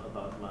from them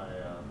about my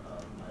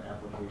my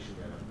application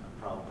yet,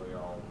 I'm probably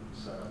all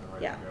set up and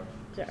ready Yeah. to go.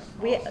 Sure.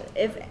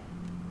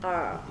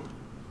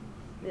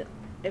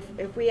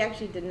 If we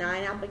actually deny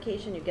an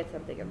application, you get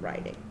something in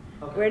writing.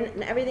 Okay.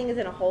 Everything is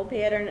in a hold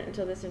pattern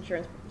until this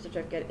insurance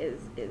certificate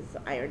is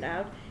ironed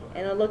out,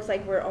 and it looks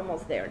like we're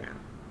almost there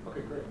now.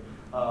 Okay, great.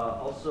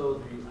 Also,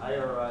 the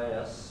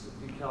IRIS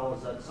decal,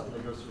 is that something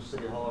that goes through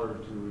City Hall, or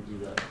do we do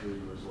that through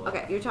you as well?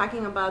 Okay, you're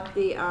talking about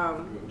the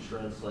The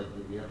insurance, like,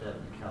 you have to have a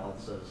decal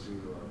that says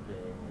you are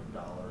paying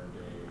 $1 a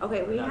day.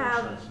 Okay, we Not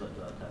have- insurance,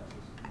 but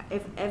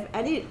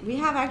taxes. we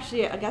have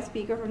actually a guest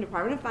speaker from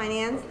Department of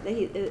Finance.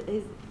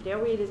 Dale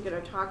Reed is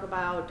going to talk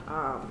about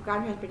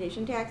ground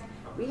transportation tax.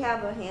 We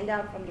have a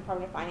handout from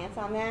Department of Finance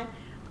on that.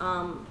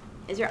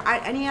 Is there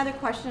any other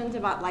questions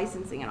about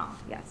licensing at all?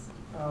 Yes.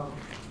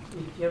 Do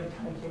you have a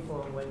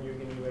timetable on when you're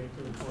going to be ready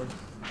to enforce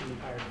the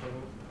entire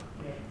thing?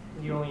 Yeah.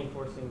 You're only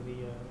enforcing the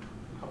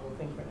couple of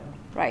things right now?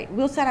 Right.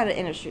 We'll send out an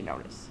industry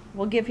notice.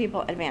 We'll give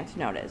people advance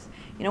notice.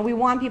 We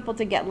want people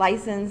to get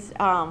licensed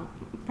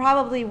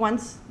probably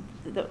once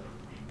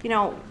you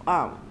know,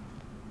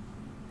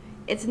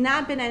 it's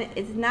not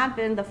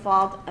been the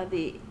fault of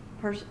the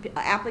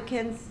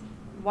applicants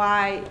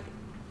why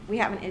we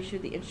haven't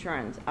issued the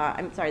insurance,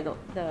 I'm sorry, the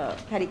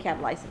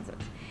pedicab licenses.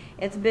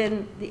 It's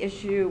been the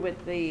issue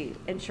with the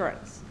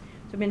insurance.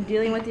 So we've been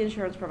dealing with the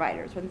insurance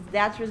providers. When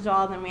that's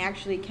resolved, then we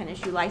actually can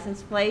issue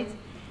license plates.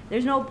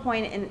 There's no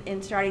point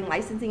in starting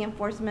licensing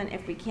enforcement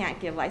if we can't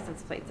give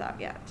license plates out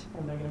yet.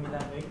 And they're gonna be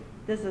that big?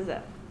 This is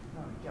it.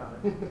 Oh, got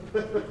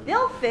it.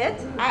 They'll fit.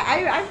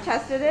 I've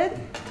tested it.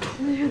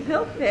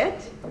 They'll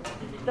fit.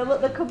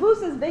 The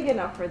caboose is big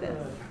enough for this.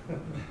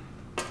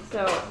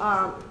 So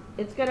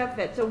it's gonna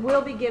fit. So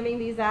we'll be giving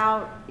these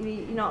out.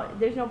 You know,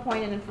 there's no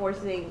point in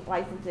enforcing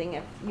licensing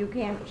if you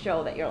can't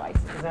show that you're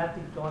licensed. Does that have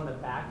to go on the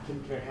back?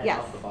 Can your head Yes.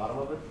 off the bottom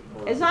of it?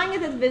 Or As long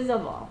as it's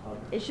visible.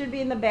 Okay. It should be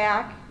in the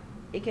back.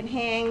 It can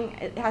hang.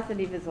 It has to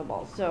be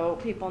visible so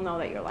people know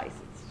that you're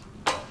licensed.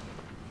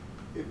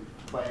 If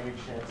by any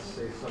chance,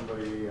 say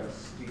somebody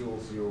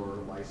steals your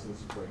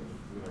license plate,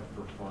 you know,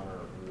 for fun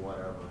or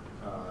whatever,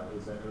 are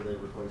they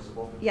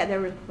replaceable? Yeah, they're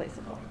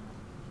replaceable.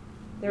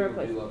 They're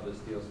People do replaceable. love to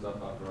steal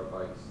stuff off our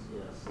bikes.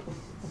 Yes,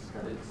 it's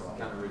kind of a It's problem.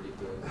 kind of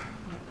ridiculous.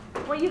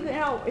 Well, you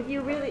know, if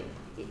you really,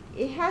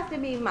 it has to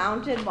be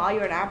mounted while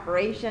you're in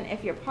operation.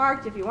 If you're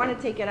parked, if you want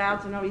to take it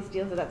out so nobody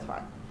steals it, that's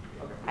fine.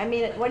 Okay. I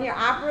mean, when you're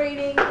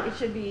operating, it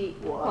should be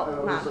Well, I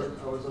mounted.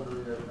 was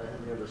under I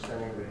had the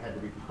understanding that it had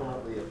to be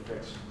permanently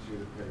affixed to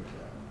the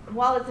pedicab.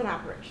 While it's in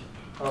operation.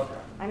 Okay.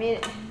 I mean,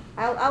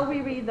 I'll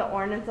reread the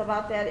ordinance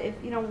about that.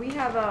 If, you know,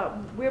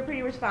 we're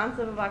pretty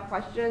responsive about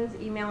questions.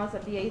 Email us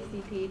at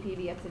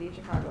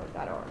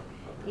bacpb@cityofchicago.org.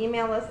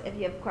 Email us if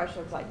you have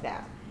questions like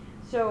that.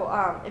 So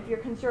if you're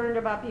concerned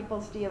about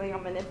people stealing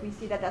them, and if we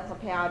see that that's a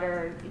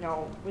pattern, you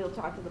know, we'll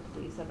talk to the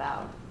police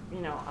about,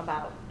 you know,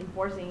 about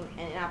enforcing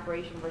an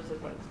operation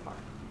versus when it's parked.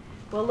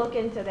 We'll look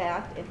into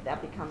that if that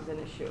becomes an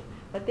issue.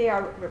 But they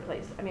are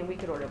replaced. I mean, we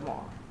could order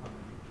more.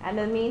 And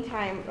in the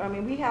meantime, I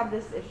mean, we have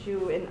this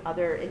issue in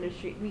other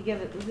industry. We give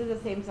it, this is the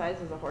same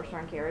size as a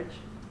horse-drawn carriage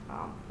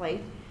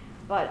plate,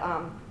 but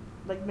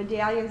like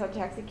medallions on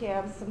taxi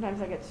cabs, sometimes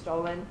they get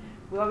stolen.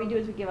 What we do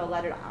is we give a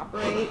letter to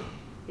operate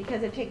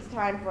because it takes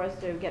time for us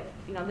to get,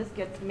 you know, this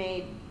gets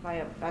made by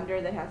a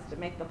vendor that has to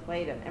make the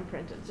plate and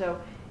print it.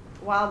 So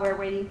while we're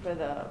waiting for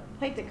the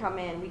plate to come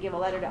in, we give a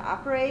letter to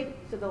operate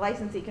so the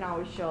licensee can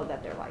always show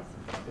that they're licensed.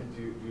 And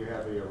do you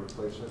have a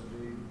replacement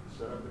fee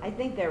set up? I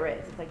think there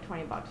is. It's like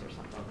 $20 or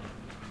something.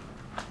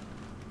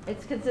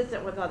 It's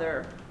consistent with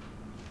other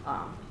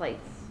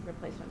plates,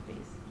 replacement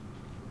fees.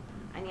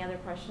 Any other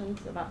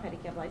questions about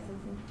pedicab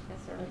licensing?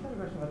 Yes, sir. I just have a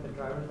question about the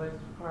driver's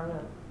license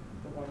requirement,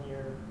 the 1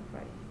 year.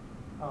 Right.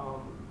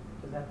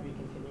 Does that have to be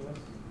continuous?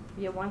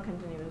 You have one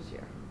continuous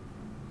year.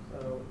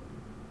 So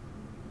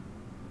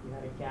you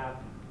had a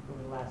gap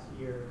over the last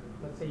year.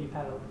 Let's say you've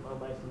had a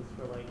license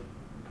for like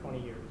 20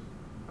 years.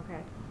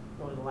 Okay.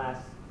 Over the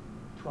last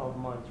 12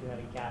 months, you had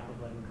a gap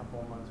of like a couple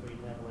of months where you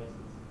didn't have a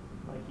license.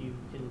 Like you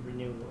didn't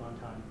renew it on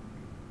time.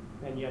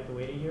 Then you have to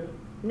wait a year?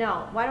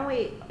 No. Why don't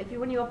we?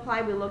 When you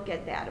apply, we look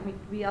at that, and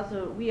we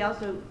also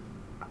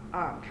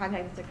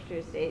contact the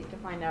Secretary of State to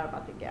find out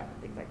about the gap and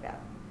things like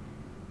that.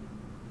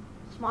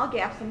 Small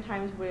gaps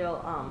sometimes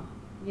will,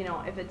 you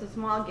know, if it's a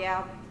small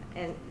gap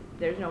and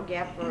there's no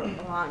gap for a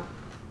long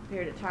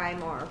period of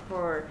time, or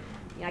for,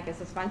 you know, like a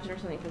suspension or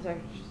something for the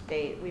Secretary of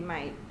State, we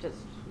might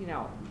just, you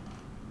know,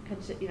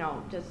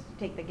 just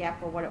take the gap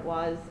for what it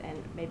was,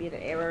 and maybe an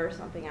error or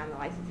something on the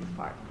licensee's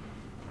part.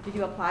 Did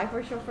you apply for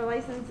a chauffeur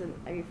license, and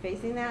are you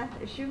facing that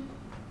issue?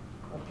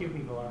 A few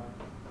people are.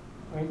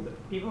 I mean,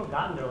 people have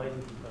gotten their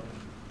licenses though,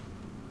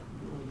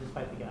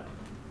 despite the gap.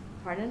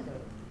 Pardon? So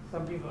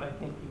some people, I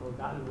think people have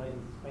gotten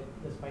licenses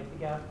despite the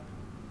gap.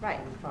 Right.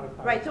 I'm trying to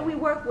Right. So we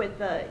clarify. work with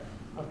the,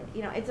 Okay.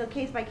 you know, it's a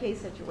case-by-case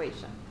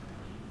situation.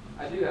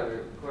 I do have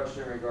a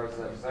question in regards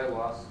to that, because I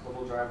lost a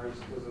couple drivers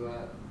because of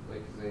that.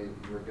 Like, 'cause they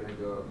were gonna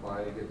go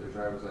apply to get their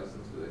driver's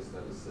license, but they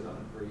still had to sit on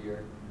it for a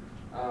year.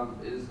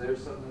 Is there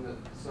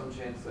some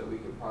chance that we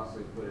could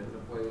possibly put into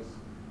place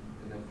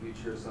in the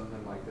future,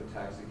 something like the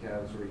taxi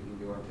cabs where you can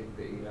go and take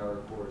the 8-hour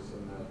course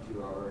and the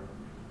 2-hour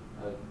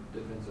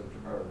defensive,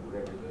 or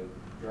whatever, the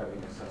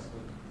driving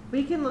assessment?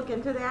 We can look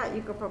into that.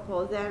 You could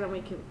propose that, and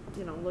we can,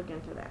 you know, look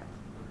into that.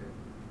 Okay.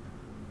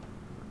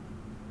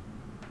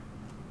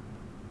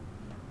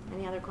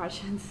 Any other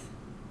questions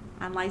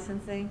on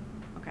licensing?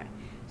 Okay.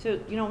 So,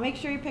 you know, make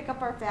sure you pick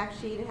up our fact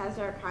sheet. It has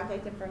our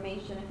contact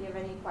information if you have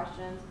any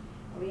questions.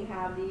 We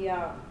have the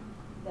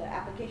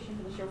application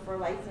for the chauffeur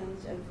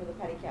license and for the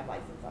pedicab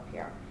license up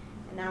here.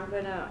 And now I'm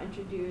going to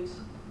introduce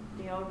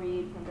Dale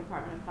Reed from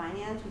Department of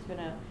Finance, who's going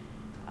to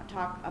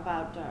talk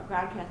about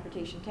ground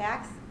transportation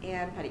tax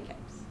and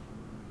pedicabs.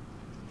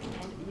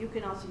 And you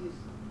can also use,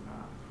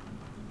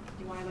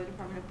 do you want to go to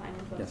Department of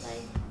Finance website?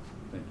 Yes.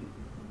 Thank you.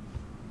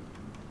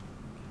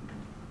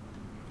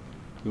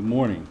 Good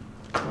morning.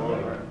 Good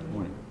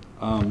morning.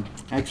 Morning.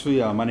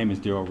 Actually, my name is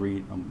Daryl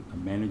Reed. I'm a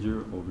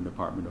manager over in the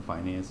Department of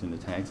Finance in the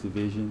Tax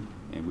Division,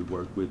 and we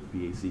work with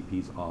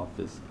BACP's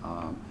office,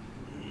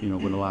 you know,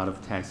 with a lot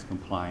of tax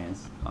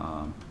compliance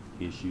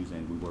issues,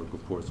 and we work,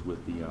 of course,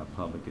 with the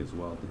public as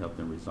well to help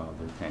them resolve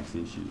their tax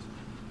issues.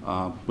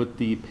 With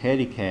the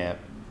Pedicab,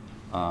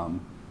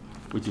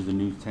 which is a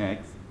new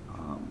tax,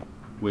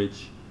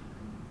 which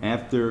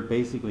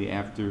basically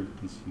after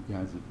you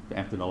guys,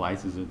 after the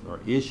licenses are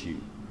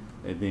issued,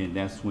 and then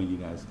that's when you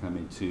guys come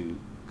into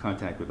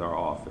contact with our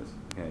office,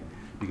 okay?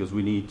 Because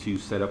we need to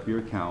set up your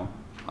account,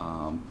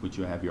 which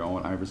you have your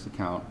own IRS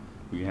account,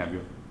 where you have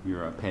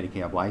your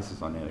Pedicab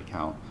license on that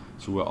account.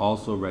 So we'll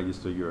also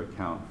register your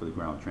account for the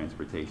ground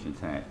transportation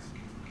tax.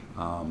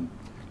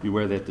 Be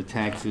aware that the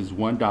tax is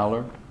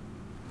 $1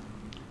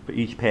 for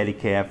each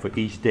Pedicab for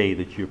each day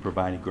that you're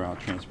providing ground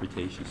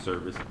transportation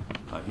service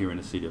here in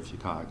the city of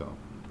Chicago.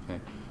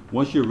 Okay.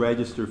 Once you're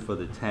registered for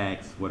the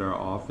tax, what our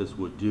office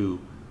will do,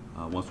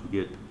 once we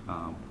get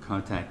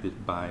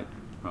contacted by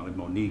probably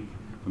Monique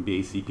from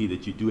BACP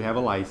that you do have a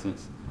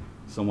license,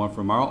 someone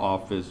from our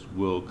office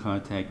will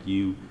contact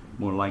you.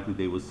 More likely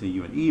they will send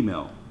you an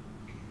email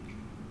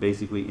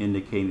basically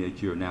indicating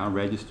that you're now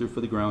registered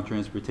for the ground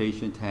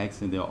transportation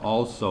tax, and they'll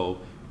also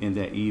in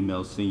that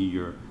email send you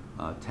your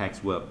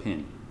tax web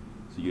PIN.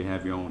 So you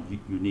have your own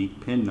unique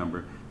PIN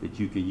number that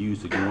you can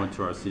use to go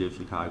into our City of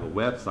Chicago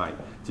website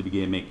to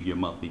begin making your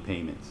monthly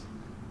payments.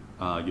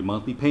 Your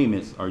monthly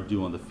payments are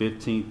due on the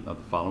 15th of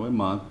the following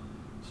month.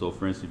 So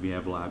for instance, if you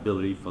have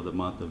liability for the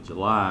month of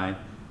July,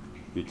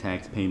 your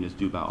tax payment is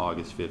due by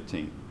August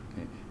 15th.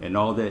 Okay? And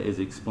all that is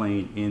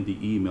explained in the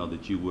email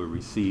that you will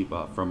receive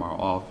from our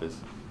office.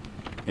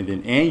 And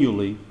then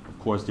annually, of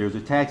course, there's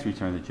a tax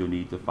return that you'll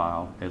need to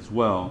file as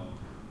well,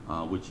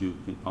 which you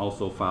can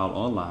also file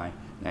online.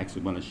 I'm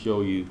actually going to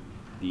show you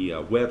the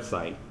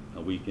website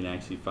where you can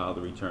actually file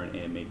the return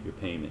and make your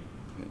payment.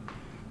 Okay.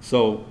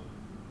 So,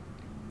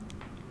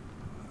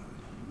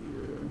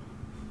 here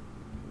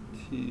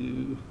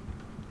to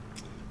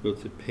go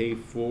to pay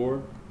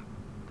for.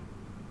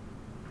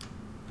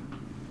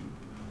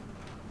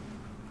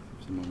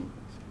 Do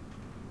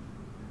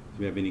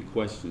you have any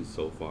questions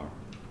so far?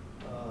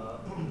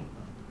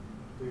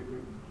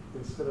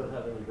 Instead of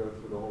having to go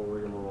through the whole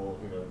rigmarole,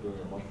 doing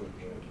a monthly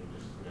payment, can you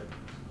just,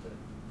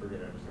 forget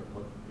it, I'm just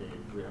going to pay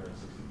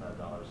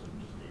 $365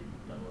 and just be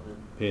done with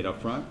it? Pay it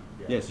up front?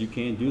 Yeah. Yes, you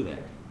can do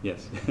that.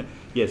 Yes,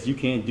 yes, you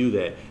can do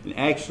that. And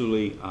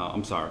actually,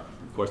 I'm sorry,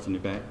 question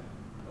in the back?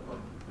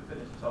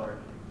 Sorry.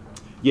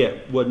 Yeah,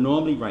 well,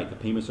 normally, right, the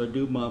payments are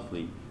due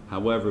monthly.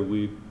 However,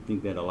 we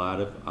think that a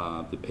lot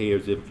of the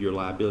payers, if your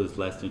liability is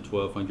less than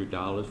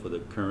 $1,200 for the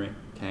current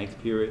tax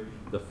period,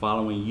 the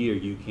following year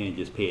you can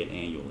just pay it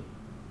annually.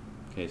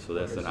 Okay, so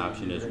that's an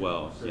option as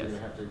well. So yes. you're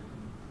going to have to,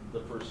 the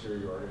first year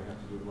you are going to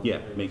have to do the monthly Yeah,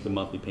 payments? make the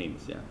monthly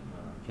payments, yeah.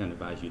 Can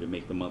advise you to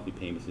make the monthly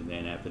payments, and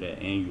then after that,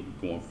 annually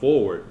going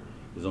forward,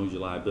 as long as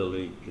your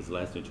liability is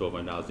less than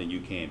 $1,200, then you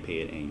can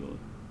pay it annually.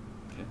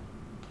 Okay.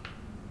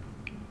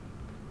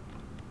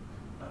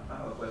 I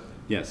have a question.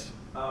 Yes.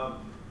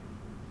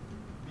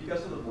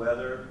 Because of the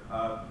weather,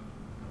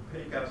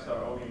 pedicabs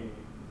are only,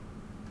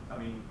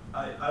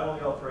 I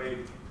only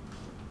operate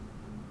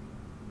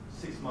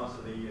 6 months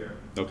of the year.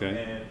 Okay.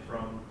 And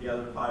from the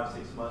other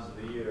 5-6 months of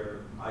the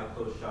year, I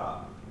close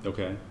shop.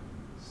 Okay.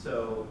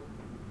 So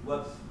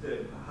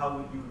how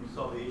would you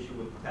resolve the issue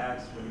with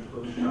tax when you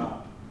close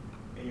shop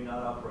and you're not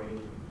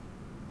operating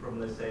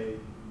from, let's say,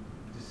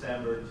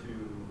 December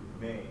to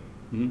May?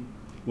 Mm-hmm.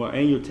 Well,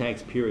 annual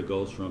tax period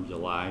goes from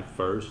July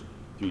 1st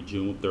through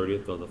June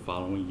 30th of the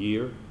following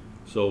year.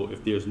 So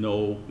if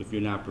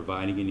you're not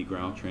providing any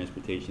ground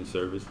transportation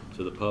service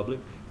to the public,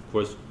 of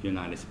course, you're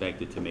not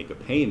expected to make a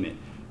payment.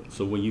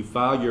 So when you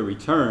file your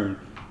return,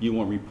 you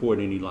won't report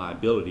any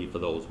liability for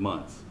those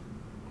months.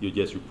 You'll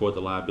just report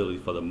the liability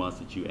for the months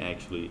that you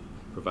actually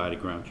provided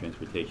ground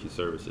transportation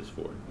services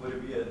for. Would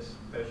it be a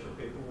special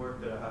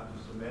paperwork that I have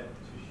to submit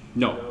to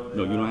No, show that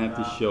no, you don't have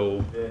to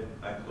show. that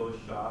I close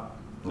shop?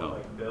 No.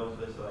 Like bills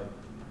that's like,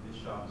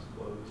 this shop is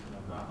closed and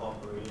I'm not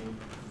operating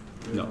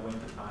during No. the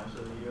winter times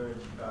of the year in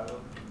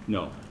Chicago?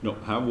 No.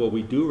 However, what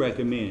we do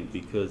recommend,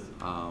 because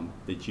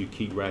that you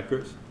keep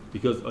records,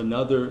 because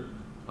another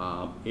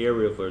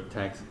area for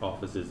tax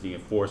office is the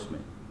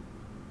enforcement,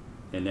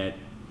 and that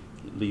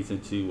leads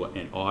into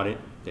an audit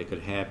that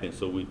could happen.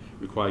 So we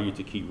require you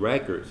to keep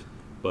records.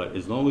 But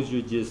as long as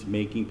you're just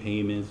making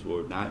payments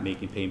or not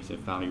making payments and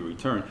filing your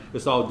return,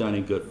 it's all done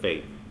in good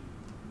faith.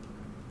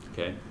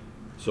 Okay?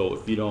 So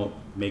if you don't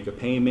make a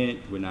payment,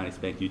 we're not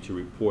expecting you to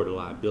report a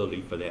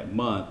liability for that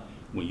month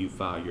when you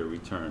file your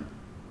return.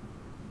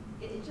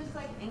 It's just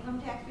like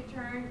income tax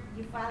return,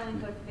 you file it in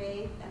good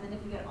faith, and then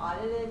if you get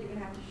audited, you're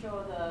gonna have to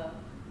show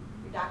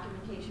your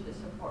documentation to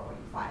support what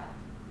you filed.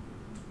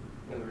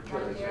 And the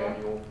return is Right,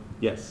 annual,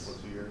 Yes.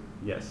 once a year?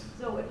 Yes.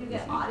 So if you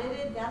get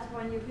audited, that's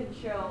when you can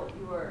show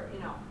you were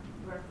in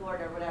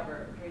Florida or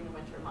whatever during the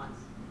winter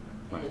months,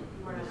 and Right.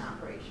 you weren't in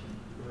operation.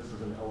 This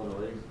is an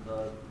Illinois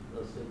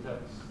state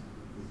tax?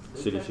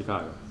 City of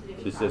Chicago. City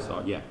of This is,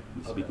 Chicago. yeah,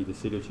 I'm speaking the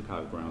City of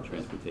Chicago ground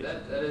transportation.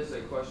 That is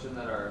a question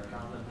that our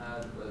accountant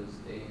had, was,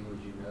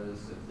 would you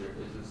notice if there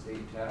is a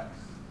state tax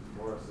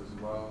for us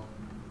as well?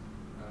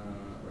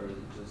 Or is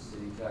it just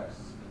city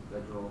tax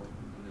and federal,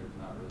 and there's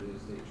not really a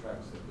state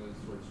tracks that goes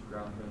towards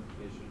ground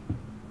transportation?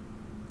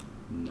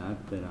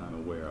 Not that I'm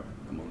aware of.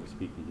 I'm only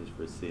speaking just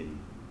for city.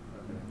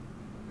 Okay,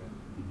 okay.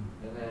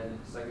 Mhm. And then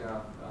second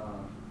off,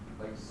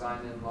 like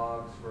sign-in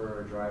logs for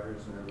our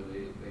drivers whenever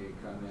they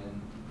come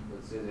in.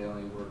 Let's say they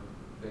only work,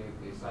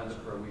 they signed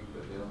up for a week,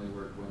 but they only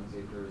work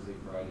Wednesday, Thursday,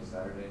 Friday,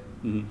 Saturday.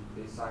 Mhm.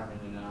 They sign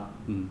in and out.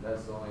 Mhm.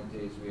 That's the only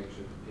days we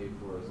actually have to pay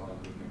for, as long as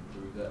we can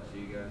prove that to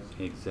you guys.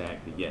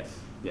 Exactly, yes,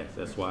 yes,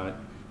 that's why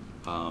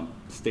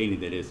stating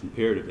that it's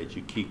imperative that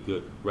you keep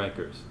good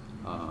records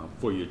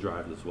for your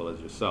drivers as well as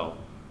yourself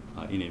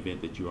in the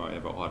event that you are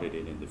ever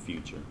audited in the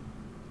future.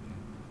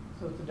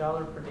 So it's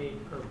 $1 per day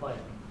per bike,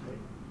 right?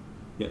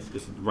 Yes,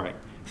 it's right.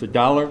 It's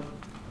 $1.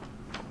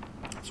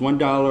 It's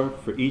 $1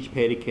 for each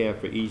pedicab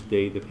for each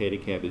day the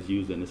pedicab is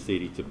used in the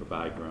city to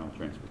provide ground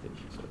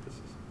transportation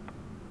services.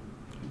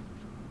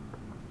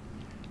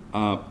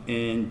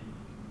 And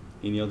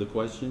any other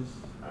questions?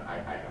 I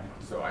have one.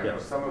 So I know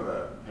Yes. some of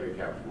the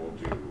pedicabs will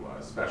do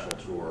a special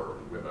tour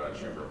with a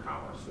Chamber of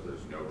Commerce, so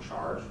there's no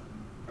charge.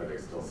 Are they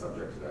still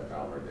subject to that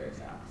 $1 a day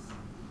tax?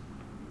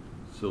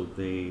 So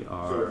they So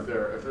are.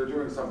 if they're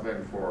doing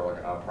something for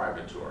like a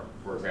private tour,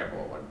 for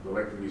example, like the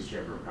Lakeland East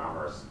Chamber of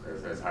Commerce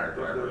has hired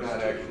But drivers. they're not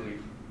to- actually.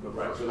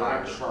 Right, so they're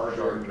not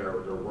charging, they're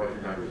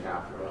working on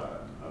behalf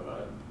of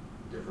a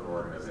different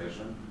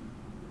organization.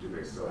 Do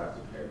they still have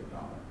to pay the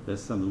 $1?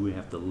 That's something we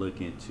have to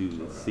look into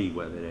to see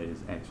whether that is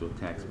actual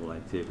taxable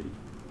activity.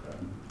 Okay.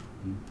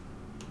 Mhm.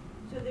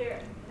 So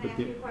there, But can I ask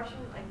the- you a question?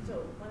 Like, so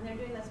when they're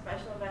doing a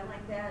special event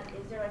like that,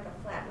 is there like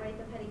a flat rate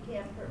the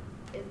pedicab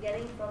is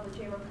getting from the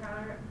Chamber of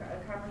Commerce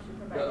to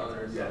provide The that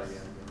owners,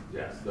 service?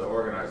 Yes, the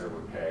organizer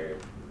would pay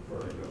for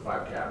the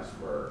 5 cabs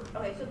for.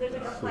 Okay, so there's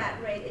like a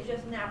flat rate, it's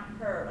just not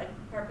per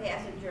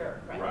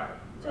passenger, right? Right,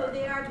 So right.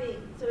 they are being,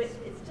 so it's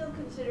still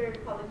considered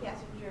public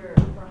passenger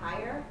for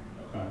hire,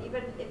 Okay.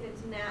 even if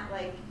it's not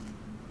like,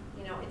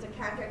 you know, it's a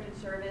contracted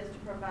service to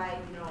provide,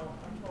 you know,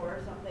 a tour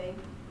or something,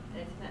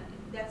 and it's not,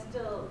 that's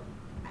still,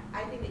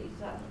 I think that you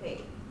still have to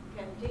pay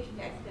transportation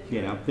tax. 'Cause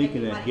Yeah, you're I'm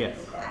thinking making that, money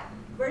yes. from that,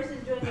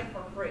 versus doing it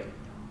for free.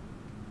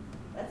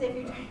 Let's say if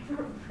you're doing it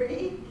for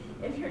free,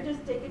 if you're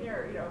just taking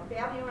your, you know,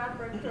 family around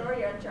for a tour,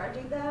 you're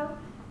charging them,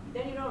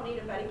 then you don't need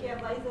a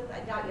Pedicab license. I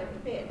doubt you have to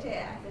pay a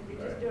tax if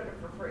you're just Right. doing it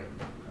for free.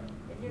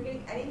 If you're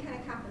getting any kind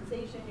of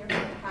compensation, you're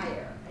going to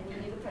hire, and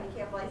you need a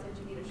Pedicab license,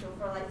 you need a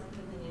chauffeur license,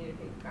 and then you need to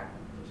pay the car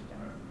compensation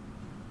tax.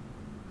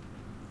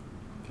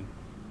 Okay.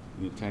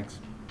 Your tax.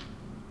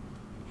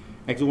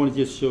 Actually, I want to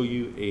just show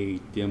you a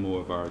demo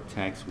of our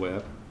tax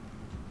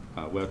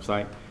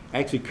website.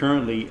 Actually,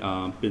 currently,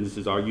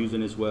 businesses are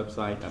using this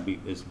website. I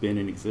mean, it's been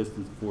in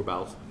existence for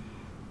about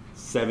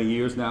 7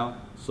 years now.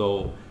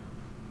 So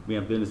we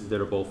have businesses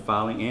that are both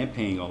filing and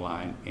paying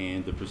online,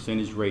 and the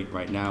percentage rate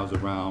right now is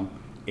around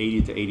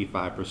 80 to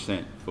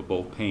 85% for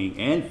both paying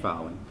and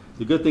filing.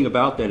 The good thing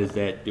about that is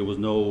that there was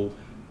no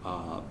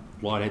law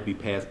that had to be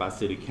passed by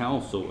city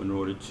council in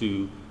order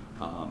to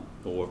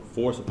or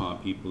force upon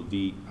people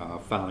the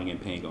filing and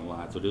paying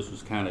online. So this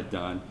was kind of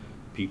done.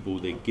 People,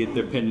 they get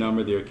their PIN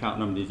number, their account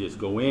number, they just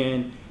go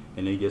in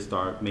and they just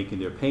start making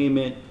their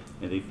payment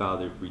and they file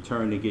their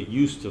return. They get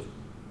used to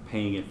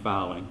paying and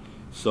filing.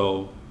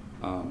 So,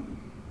 and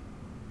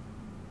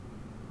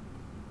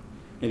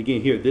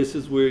again here, this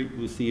is where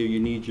you see here you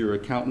need your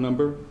account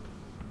number,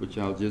 which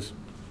I'll just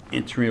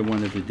enter in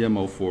one of the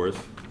demo for us.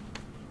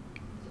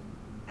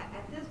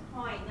 At this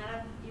point, none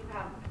of you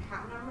have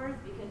account numbers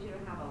because you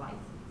don't have a license.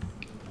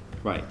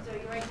 Right. So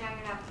you right now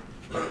you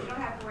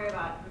don't have to worry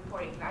about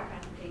reporting car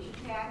transportation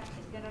tax.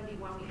 It's going to be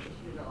when we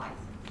issue the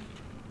license.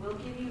 We'll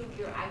give you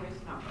your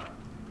IRS number.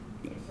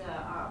 It's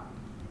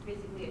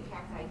basically a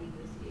tax ID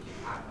for the city of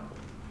Chicago.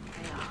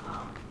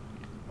 And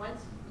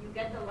once you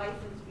get the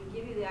license, we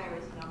give you the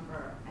IRS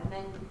number, and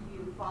then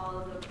you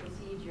follow the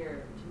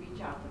procedure to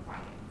reach out to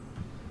finance.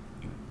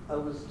 I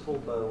was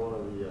told by one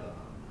of the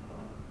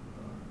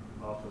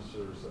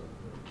officers of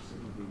the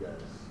CED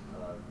guys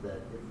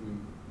that if we,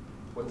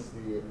 once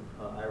the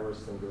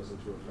IRS thing goes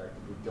into effect,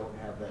 if we don't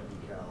have that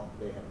decal,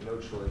 they have no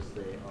choice.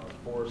 They are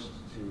forced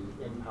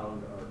to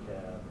impound our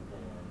cab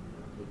and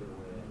take it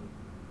away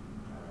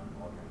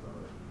and all kinds of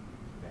other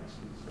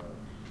nasty stuff.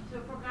 So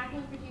for ground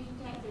transportation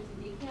tax, there's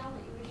a decal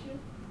that you issue?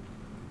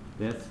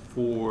 That's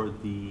for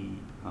the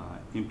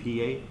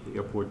MPA, the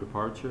airport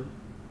departure,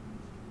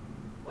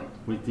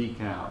 with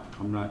decal.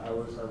 I'm not. I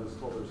was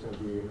told there's going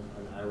to be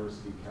an IRS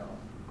decal.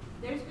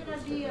 There's going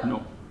to be a,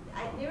 No.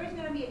 there is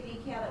going to be a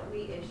decal that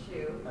we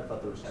issue. I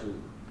thought there was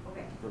two.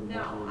 Okay, From no,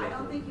 what I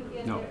don't think you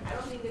get, No. I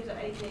don't think there's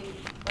anything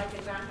like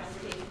a ground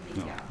transportation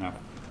No, decal. not.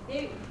 I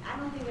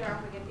don't think they're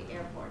offering at the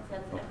airports,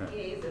 that's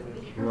Okay. FBA's at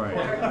the Right,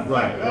 airports.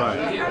 right, right.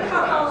 I don't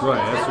know.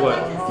 Right, that's I would what-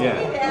 like to see yeah.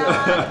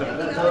 that,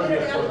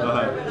 international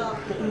Uh-huh. terminal.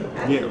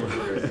 Yeah.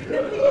 The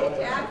PA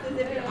taxes,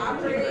 if you're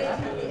operating at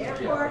the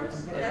airport,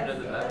 that's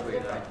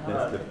different.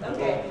 That's the.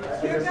 Okay,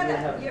 you're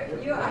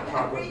gonna, you are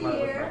every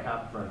year,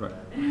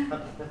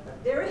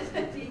 Right. there is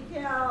a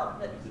decal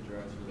that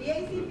the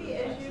ACP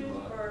issues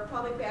for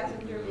public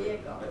passenger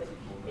vehicles.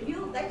 If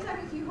you, next time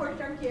you see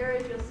horse-drawn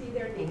carriage, you'll see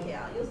their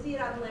decal. You'll see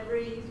it on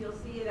liveries, you'll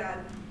see it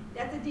on,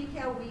 that's a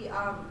decal we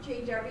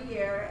change every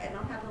year, and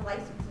they'll have the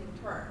licensing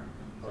term.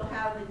 So they'll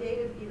have the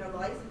date of, the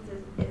license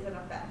is in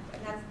effect,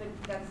 and that's the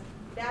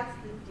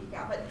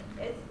decal. But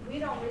it's, we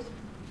don't,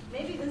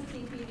 maybe the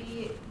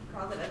CPD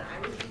calls it an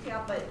iris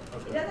decal, but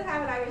it doesn't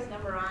have an iris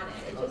number on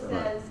it. It just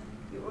says,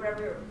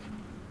 wherever,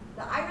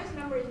 the iris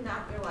number is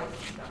not your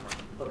license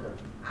number.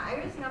 Okay.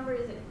 Iris number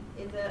is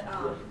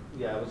a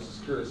Yeah, I was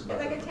just curious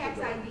about it's like a that. tax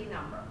ID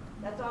number.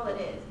 That's all it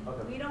is.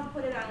 Okay. We don't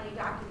put it on any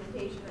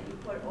documentation that you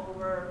put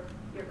over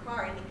your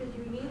car, and because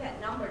you need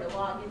that number to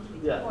log into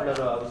the Yeah,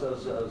 portal. I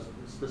was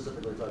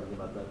specifically talking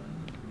about that.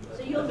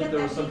 So you'll I get think there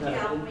that was some kind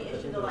decal of- when we I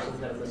issue think the there was some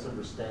kind of license.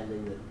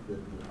 misunderstanding that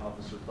the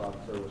officer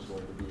thought there was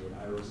going to be an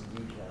iris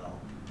decal.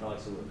 And I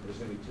said, there's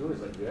going to be two.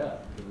 He's like, yeah,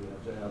 then we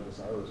have to have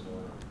this iris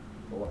one.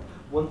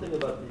 One thing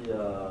about the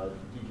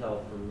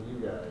decal from you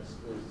guys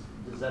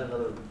is that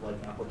another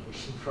like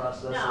application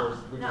process, or is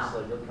we just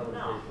like come and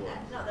pay for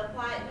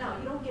it? No,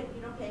 you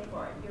don't pay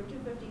for it. Your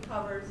 250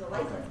 covers the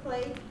license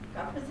plate,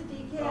 covers the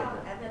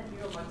decal, and then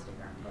your one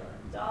sticker. All right.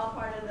 It's all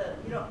part of the,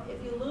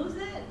 if you lose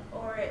it,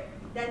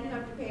 then you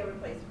have to pay a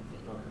replacement fee.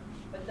 Okay.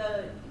 But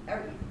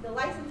the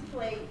license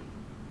plate,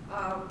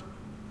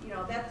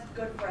 that's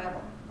good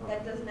forever.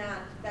 That does not,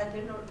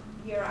 there's no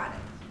year on it.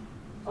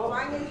 As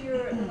long as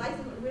the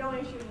license, we don't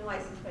issue a new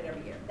license plate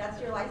every year. That's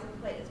your license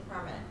plate, it's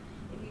permanent.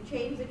 If you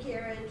change the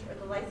carriage or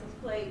the license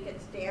plate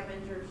gets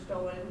damaged or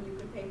stolen, you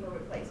can pay for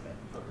replacement.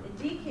 Okay.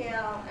 The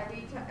decal,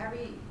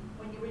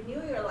 when you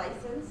renew your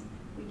license,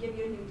 we give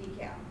you a new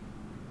decal.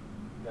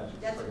 Gotcha.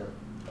 That's, Okay.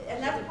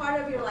 and that's part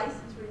of your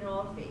license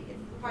renewal fee.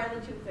 It's part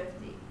of the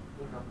 250.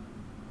 Okay.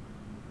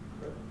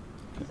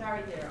 Good.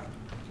 Sorry,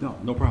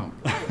 Daryl. No problem.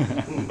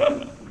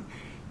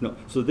 No,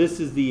 so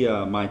this is the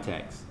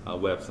MyTax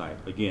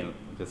website. Again,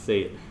 like I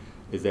say,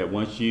 is that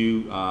once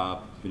you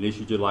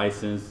issued your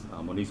license,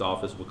 one of these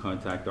offices will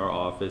contact our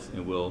office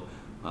and we'll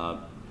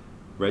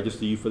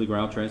register you for the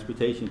ground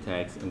transportation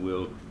tax, and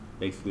we'll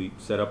basically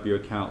set up your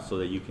account so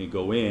that you can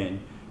go in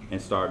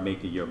and start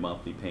making your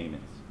monthly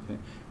payments. Okay?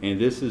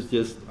 And this is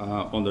just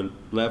on the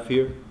left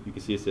here, you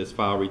can see it says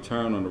file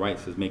return. On the right it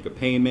says make a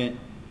payment.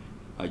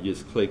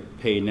 Just click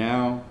pay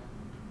now.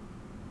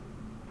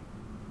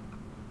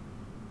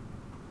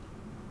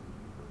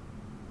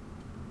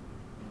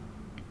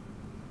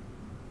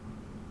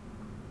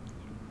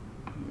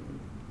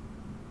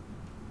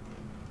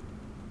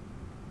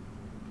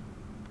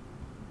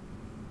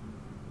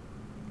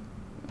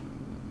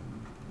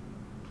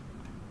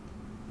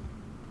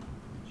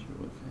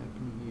 What's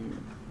happening here?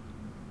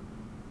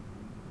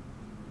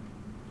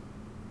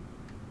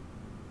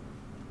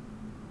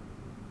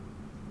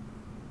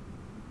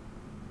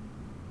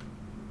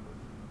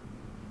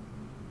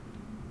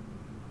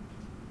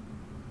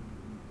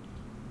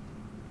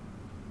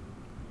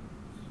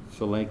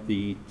 Select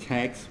the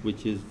tax,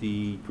 which is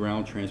the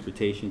ground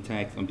transportation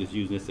tax. I'm just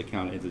using this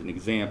account as an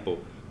example,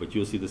 but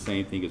you'll see the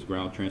same thing as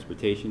ground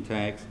transportation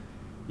tax.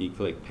 You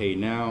click pay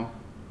now,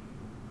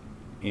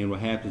 and what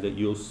happens is that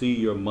you'll see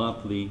your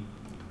monthly,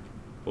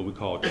 what we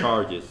call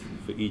charges,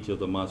 for each of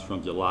the months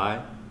from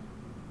July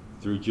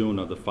through June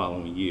of the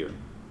following year.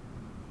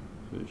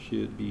 So it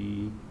should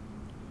be,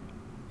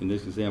 in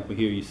this example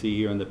here, you see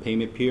here on the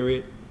payment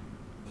period,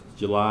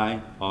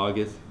 July,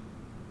 August,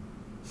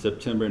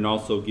 September, and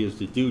also gives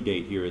the due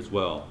date here as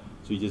well.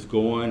 So you just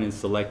go on and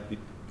select,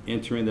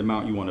 enter in the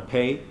amount you want to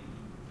pay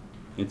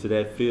into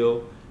that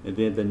field, and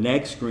then the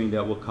next screen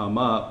that will come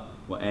up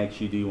will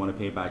ask you, do you want to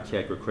pay by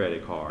check or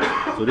credit card?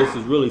 So this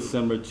is really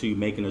similar to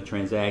making a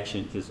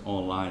transaction just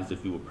online as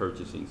if you were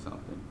purchasing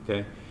something,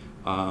 okay?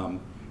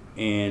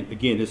 And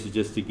again, this is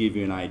just to give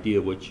you an idea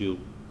of what you'll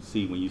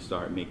see when you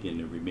start making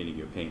and remitting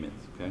your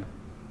payments, okay?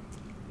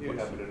 Do you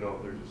happen to know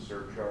if there's a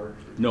surcharge?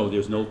 No,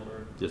 there's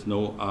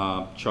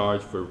no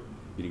charge for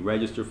getting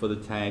registered for the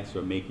tax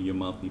or making your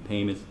monthly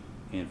payments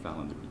and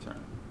filing the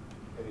return.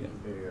 Maybe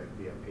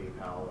via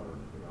PayPal or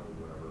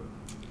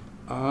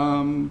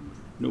whatever.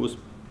 It was,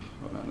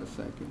 hold on a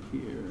second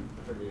here.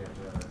 I forget,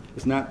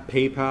 It's not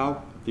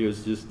PayPal.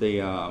 There's just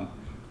a,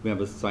 we have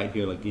a site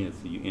here again,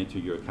 so you enter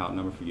your account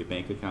number for your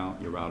bank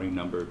account, your routing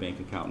number, bank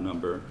account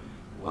number.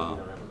 well, we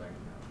don't have a bank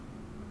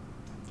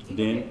account.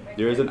 Then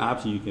there is an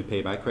option you can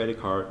pay by credit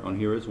card on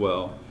here as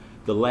well.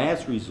 The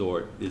last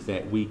resort is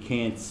that we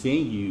can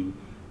send you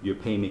your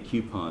payment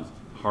coupons,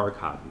 hard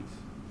copies,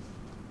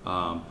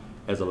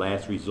 as a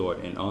last resort.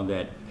 And on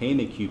that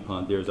payment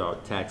coupon, there's our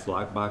tax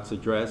lockbox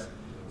address.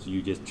 So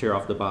you just tear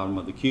off the bottom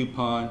of the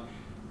coupon,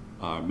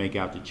 make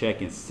out the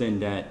check, and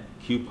send that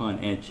coupon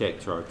and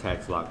check to our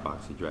tax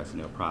lockbox address,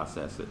 and they'll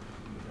process it.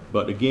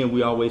 But again,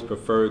 we always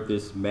prefer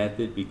this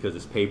method because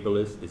it's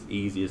paperless, it's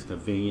easy, it's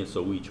convenient,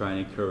 so we try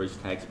and encourage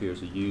taxpayers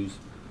to use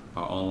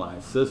our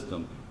online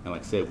system. And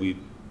like I said,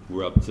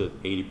 we're up to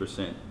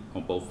 80%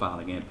 on both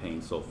filing and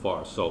paying so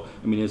far. So,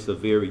 I mean, it's a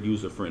very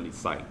user-friendly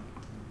site.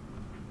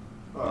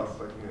 But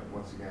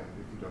once again,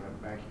 if you don't have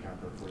a bank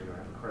account, therefore you don't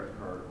have a credit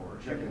card or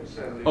a checking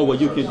account. Oh, well,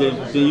 you can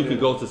then you can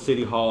go to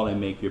City Hall and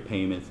make your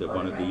payments at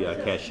one of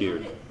the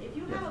cashiers. If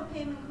you have a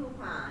payment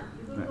coupon,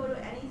 you can Right. go to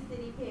any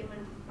city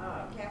payment,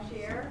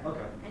 cashier. Okay.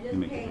 And You just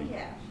make pay it in pay.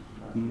 cash.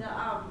 Mhm. The,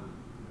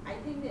 I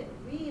think that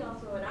we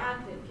also at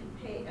Ogden can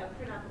pay,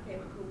 print out the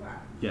payment coupon.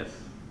 Yes.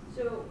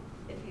 So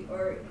if you,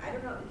 or, I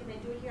don't know, can they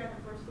do it here on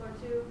the first floor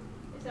too?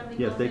 If somebody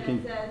Yes, goes they in can,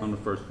 and says. on the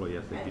first floor,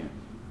 yes, they and- can.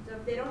 So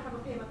if they don't have a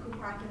payment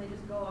coupon, can they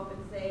just go up and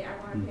say, I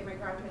wanna pay my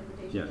ground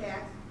transportation Yes.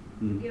 tax?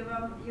 You Mhm. give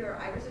them your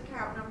Iris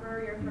account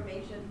number, your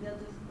information, they'll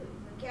just, the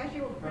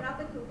cashier will print out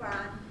the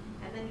coupon,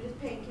 and then you just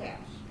pay in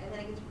cash, and then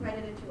it gets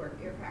credited to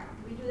your account.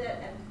 We do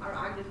that at our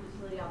Ogden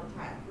facility all the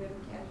time. We have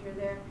a cashier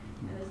there,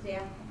 and the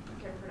staff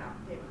can print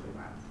out payment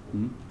coupons.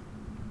 Mhm.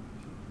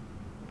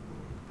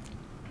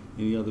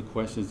 Any other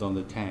questions on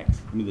the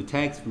tax? I mean, the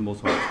tax for the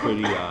most part is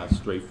pretty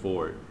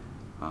straightforward.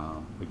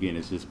 Again,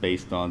 it's just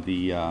based on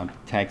the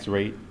tax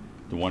rate,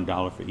 the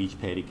 $1 for each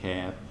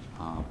pedicab.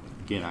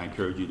 Again, I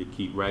encourage you to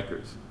keep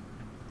records,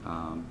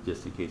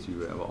 just in case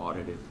you ever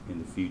audit it in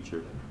the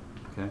future.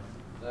 Okay?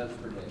 That's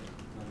per day,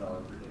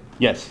 $1 per day.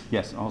 Yes,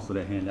 yes. Also,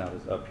 the handout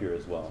is up here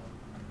as well.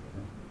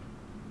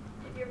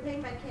 If you're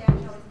paying by cash,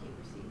 always keep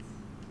receipts.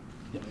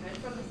 Yes. Right,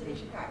 from the city of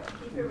Chicago,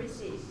 keep your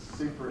receipts.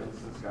 Say for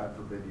instance, God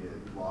forbid you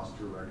lost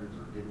your records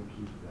or didn't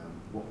keep them,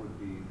 what would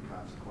be the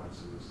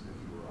consequences if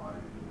you were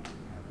audited and you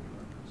didn't have any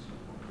records?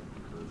 What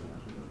would occur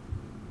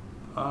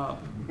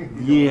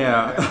then?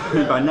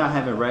 Yeah, by not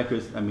having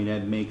records, I mean,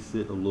 that makes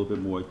it a little bit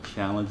more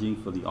challenging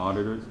for the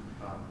auditors.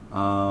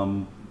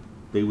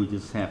 They would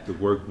just have to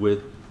work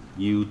with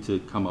you to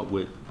come up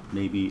with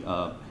maybe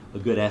a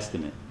good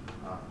estimate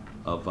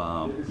of,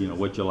 you know,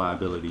 what your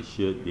liability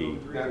should be.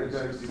 Does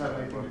it have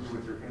anything to do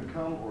with your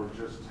income or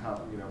just how,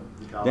 you know,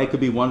 the dollar? That could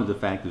be one of the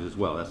factors as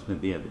well. That's,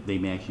 yeah, they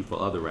may ask you for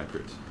other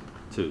records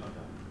too.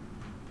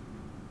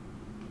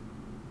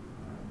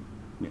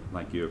 Yeah,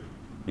 like your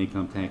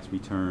income tax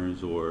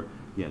returns, or,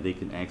 yeah, they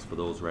can ask for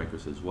those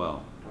records as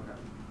well. Okay.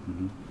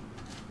 Mhm.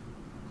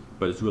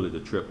 But it's really the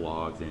trip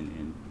logs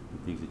and the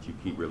things that you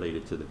keep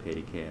related to the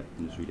pedicab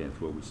industry. That's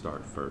where we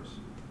start first.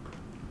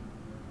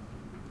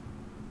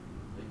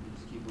 You can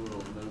just keep a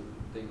little note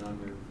thing on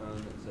your phone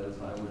that says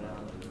I went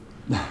out.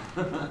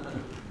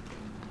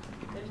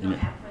 There's no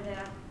app for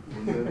that.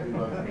 Would that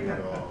be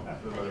like,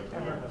 feel like,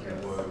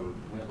 what,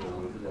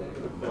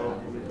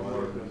 with the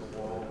mark in the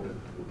wall that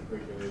was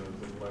taken in or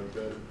something like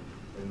that,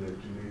 and that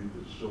you needed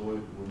to show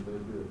it, wouldn't there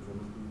be a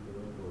penalty for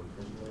that or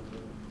something like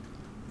that?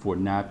 For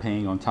not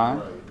paying on time?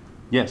 Right.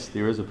 Yes,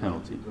 there is a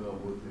penalty. You know,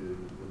 with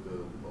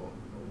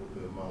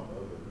the amount of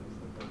it and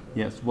stuff like that.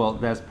 Yes, well,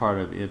 that's part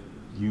of it. If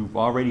you've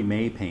already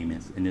made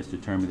payments and it's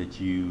determined that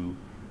you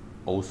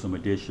owe some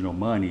additional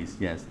monies,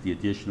 yes, the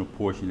additional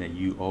portion that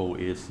you owe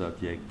is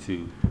subject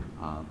to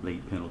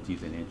late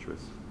penalties and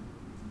interest.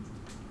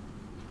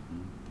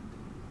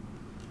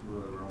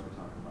 Really, we're only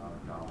talking about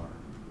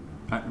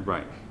 $1.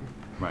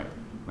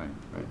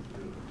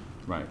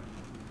 Right.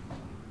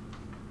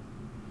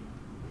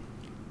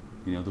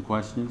 Any other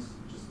questions?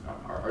 Just,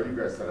 are you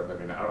guys set up, I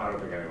mean, I don't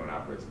think anyone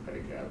operates a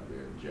pedicab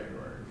in January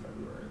or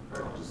February.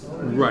 Just-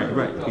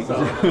 Right. So,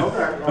 okay,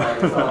 all right,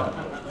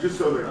 so, just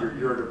so that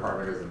your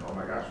department isn't, oh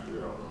my gosh, you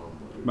know.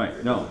 Right,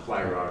 it no. doesn't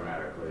flag it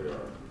automatically or.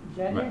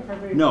 January, Right.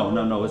 February. No,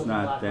 February, it's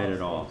not Black that Hawk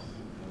at all. States.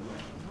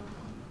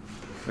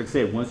 Like I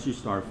said, once you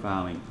start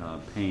filing,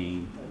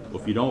 paying,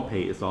 or if you don't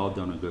pay, it's all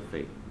done in good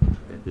faith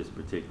at this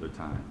particular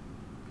time.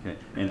 Okay,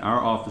 and our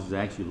office is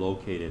actually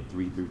located at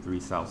 333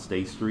 South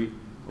State Street,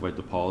 over at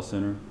the Paul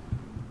Center,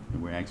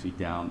 and we're actually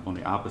down on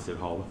the opposite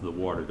hall of the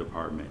water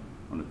department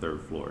on the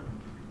 3rd floor.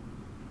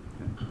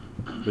 Okay.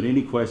 But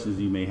any questions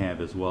you may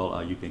have as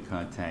well, you can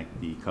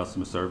contact the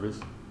customer service.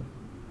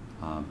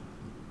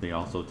 They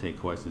also take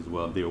questions as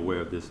well. They're aware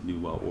of this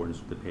new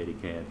ordinance with the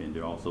pedicab, and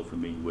they're also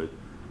familiar with,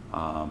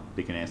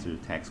 they can answer the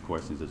tax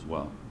questions as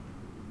well.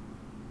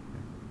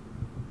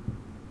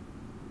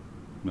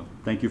 No,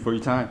 thank you for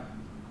your time.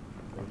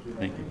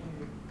 Thank you.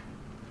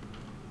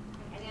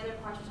 Any other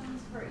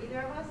questions for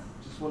either of us?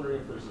 Just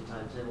wondering if there's a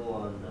timetable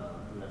on,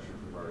 I'm not sure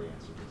if you've already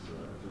answered this,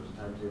 if there's a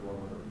timetable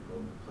on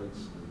when the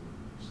plates and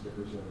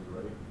stickers are gonna be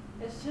ready?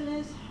 As soon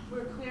as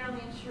we're clear on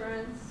the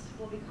insurance,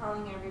 we'll be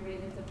calling everybody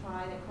that's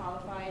applied and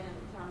qualified and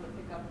tell them to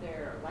pick up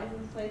their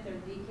license plate, their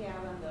decal,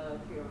 and the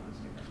 301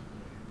 sticker.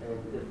 And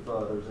if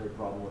there's any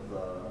problem with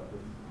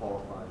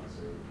qualifying,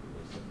 say,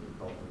 something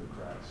fell through the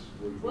cracks?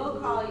 will you be We'll able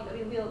to- call you, I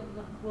mean,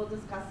 we'll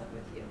discuss it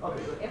with you.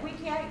 Okay, good. If we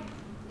can't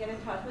get in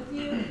touch with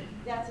you,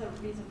 that's a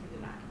reason for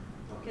denial.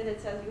 Because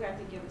it says you have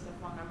to give us a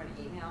phone number and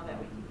email that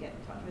we can get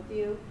in touch with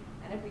you.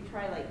 And if we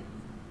try like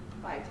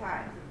 5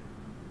 times,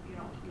 you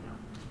know,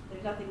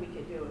 there's nothing we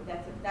could do.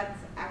 That's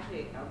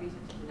actually a reason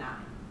to deny.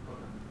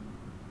 Okay.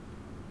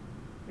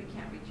 We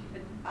can't reach you.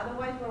 But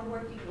otherwise, we're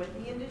working with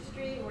the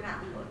industry. We're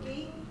not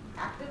looking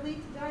actively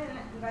to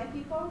deny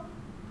people.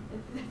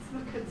 It's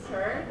the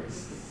concern.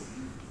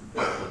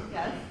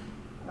 Yes.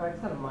 I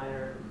just had a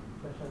minor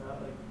question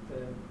about like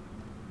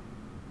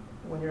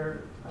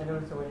I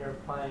noticed that when you're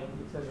applying,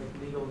 it says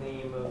like legal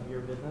name of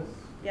your business,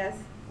 Yes.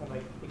 and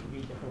like it could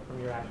be different from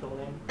your actual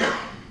name.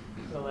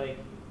 So like,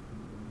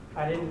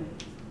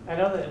 I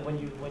know that when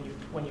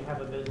you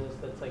have a business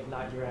that's like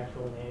not your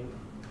actual name,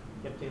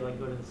 you have to like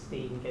go to the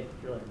state and get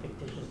your like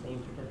fictitious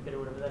name certificate or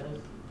whatever that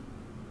is.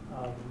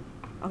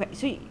 Okay,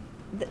 so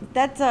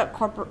that's a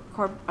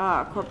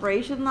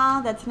corporation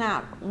law. That's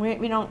not,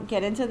 we don't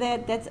get into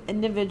that. That's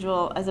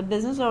individual. As a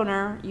business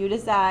owner, you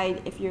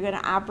decide if you're going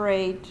to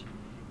operate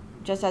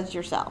just as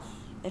yourself,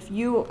 if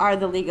you are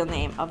the legal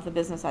name of the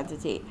business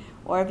entity,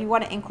 or if you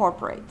want to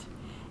incorporate.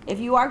 If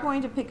you are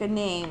going to pick a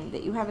name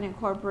that you haven't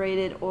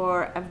incorporated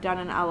or have done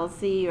an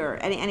LLC or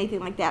anything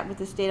like that with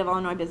the State of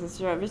Illinois Business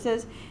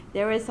Services,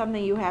 there is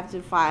something you have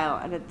to file,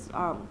 and it's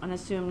an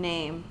assumed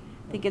name.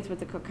 I think it's with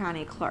the Cook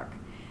County Clerk,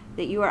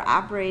 that you are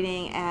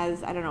operating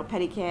as, I don't know,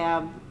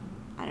 Pedicab,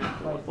 I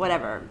don't know,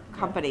 whatever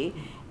company,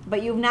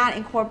 but you've not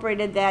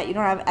incorporated that. You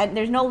don't have, and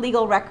there's no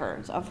legal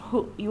records of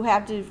who you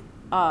have to.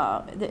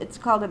 It's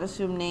called an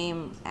assumed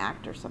name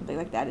act or something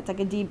like that. It's like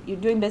you're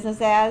doing business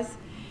as,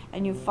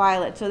 and you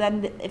file it. So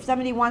then if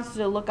somebody wants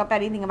to look up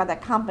anything about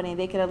that company,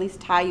 they could at least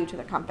tie you to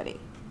the company.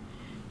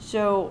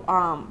 So,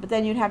 but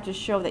then you'd have to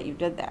show that you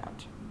did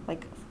that,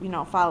 like,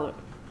 follow it.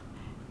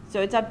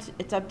 So it's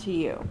up to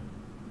you.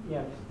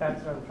 Yeah,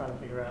 that's what I'm trying to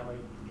figure out. Like,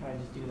 can I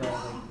just do that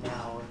like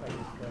now, or if I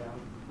just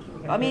go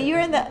down? I mean, you're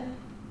in the.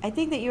 I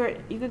think that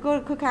you could go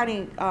to Cook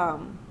County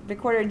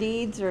Recorder of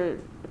Deeds or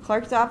the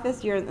clerk's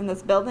office. You're in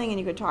this building, and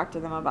you could talk to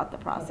them about the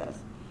process. Okay.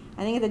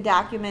 I think it's a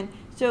document.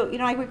 So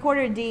like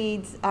Recorder of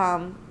Deeds,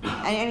 and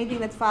anything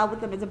that's filed with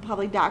them is a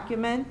public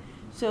document.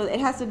 So it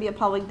has to be a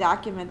public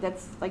document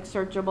that's like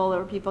searchable,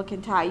 or people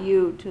can tie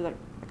you to the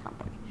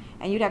company,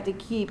 and you'd have to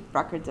keep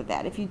records of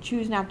that if you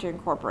choose not to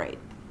incorporate,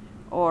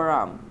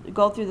 or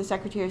go through the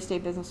Secretary of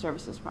State Business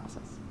Services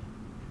process.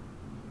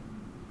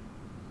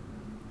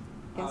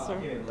 Yes, sir.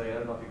 Again, Leigh, I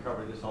don't know if you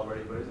covered this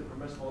already, but is it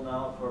permissible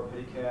now for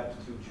pedicabs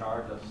to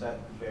charge a set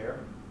fare?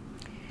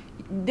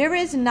 There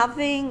is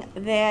nothing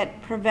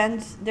that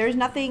prevents, there's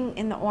nothing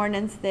in the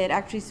ordinance that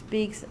actually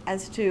speaks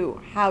as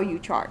to how you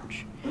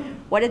charge.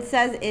 What it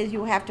says is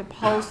you have to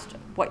post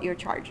what you're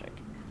charging.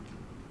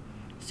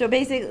 So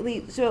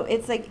basically, so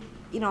it's like,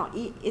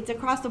 it's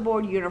across the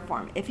board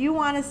uniform. If you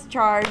want to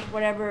charge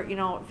whatever,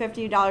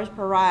 $50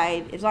 per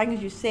ride, as long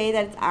as you say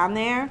that it's on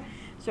there,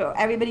 so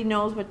everybody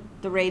knows what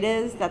the rate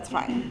is, that's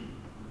fine.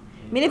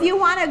 I mean, if you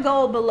want to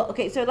go below,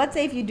 okay, so let's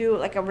say if you do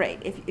like a rate,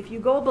 if you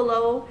go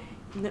below,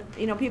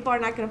 people are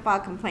not going to file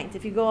complaints.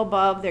 If you go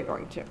above, they're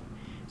going to.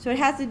 So it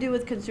has to do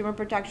with consumer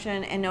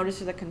protection and notice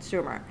to the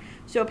consumer.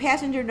 So a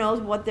passenger knows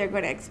what they're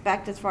going to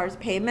expect as far as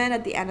payment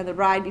at the end of the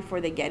ride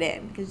before they get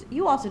in, because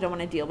you also don't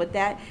want to deal with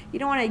that. You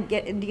don't want to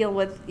get and deal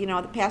with,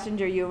 the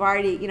passenger you've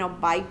already,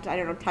 biked,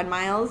 10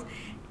 miles,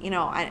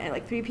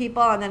 like 3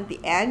 people, and then at the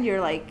end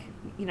you're like,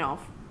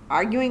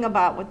 arguing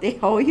about what they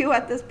owe you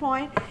at this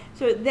point.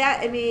 So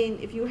that,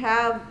 if you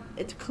have,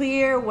 it's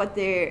clear what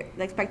the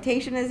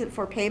expectation is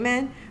for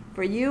payment,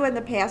 for you and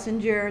the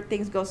passenger,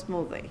 things go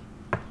smoothly.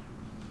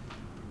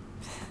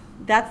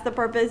 That's the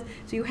purpose.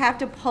 So you have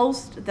to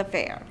post the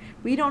fare.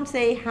 We don't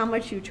say how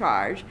much you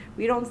charge.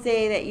 We don't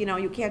say that,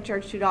 you can't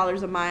charge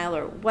 $2 a mile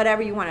or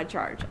whatever you want to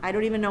charge. I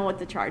don't even know what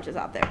the charge is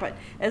out there. But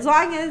as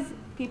long as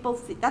people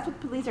see, that's what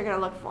police are going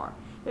to look for.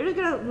 They're just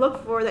going to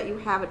look for that you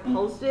have it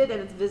posted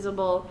and it's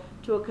visible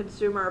to a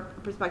consumer,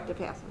 prospective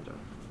passenger.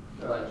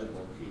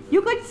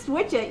 You could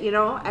switch it,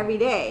 every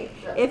day.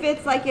 If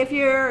it's like, if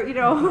you're,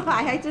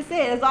 I hate to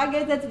say it, as long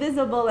as it's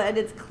visible and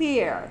it's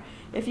clear.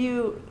 If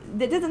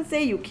it doesn't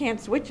say you can't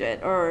switch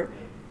it, or.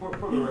 For the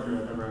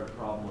record, I've never had a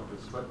problem with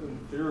this, but in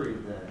theory,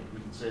 then you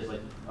can say it's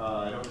like,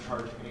 I don't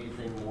charge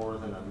anything more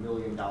than $1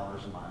 million a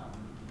mile.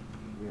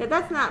 Yeah,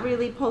 that's not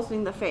really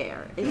posting the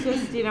fare. It's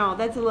just,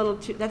 that's a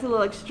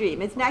little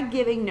extreme. It's not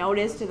giving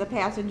notice to the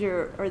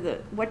passenger or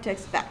what to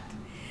expect.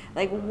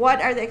 Like,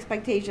 what are the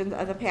expectations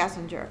of the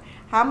passenger?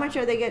 How much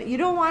are they getting? You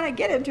don't want to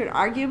get into an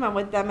argument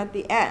with them at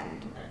the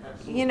end.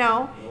 Absolutely.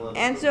 Well,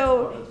 and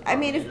so,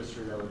 if,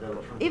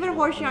 even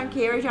horse-drawn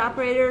carriage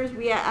operators,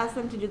 we ask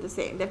them to do the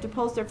same. They have to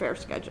post their fare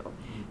schedule.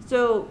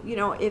 So,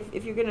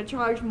 if you're going to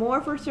charge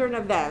more for certain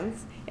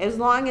events, as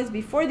long as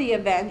before the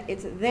event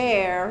it's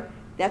there,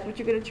 that's what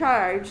you're going to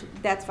charge,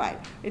 that's fine.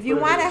 If you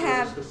want to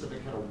have a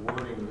specific kind of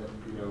wording that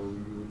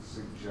you would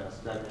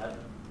suggest,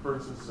 for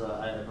instance,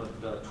 I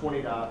put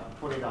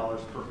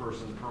 $20 per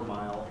person per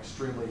mile,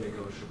 extremely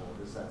negotiable.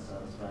 Is that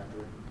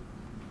satisfactory?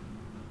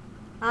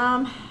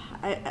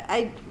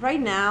 Right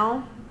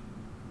now,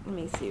 let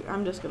me see.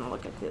 I'm just going to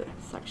look at the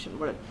section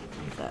what it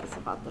says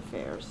about the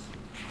fares.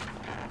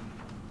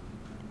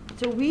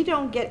 So we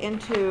don't get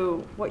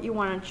into what you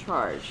want to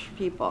charge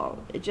people.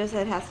 It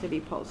has to be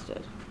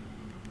posted.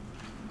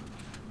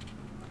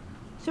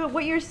 So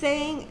what you're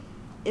saying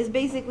is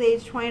basically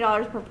it's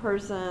 $20 per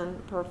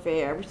person per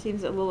fare, which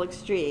seems a little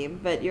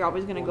extreme, but you're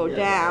always going to go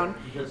down.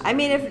 I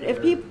mean,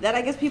 if people, then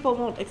I guess people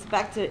won't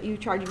expect you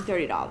charging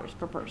 $30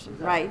 per person,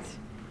 right?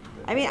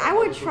 I mean, I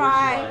would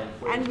try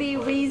and be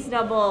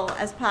reasonable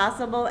as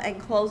possible and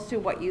close to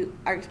what you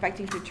are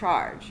expecting to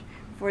charge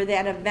for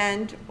that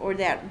event or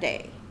that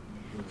day.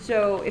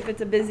 So if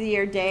it's a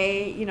busier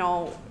day,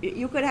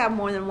 you could have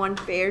more than one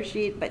fare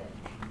sheet, but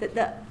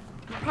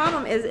The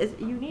problem is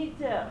you need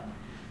to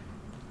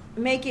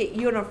make it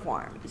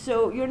uniform.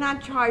 So you're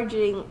not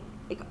charging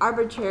like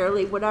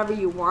arbitrarily whatever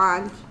you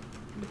want,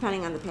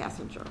 depending on the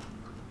passenger.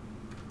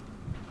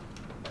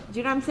 Do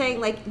you know what I'm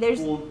saying? Like there's.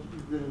 Well,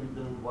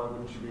 then why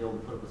wouldn't you be able to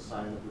put up a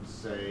sign that would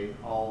say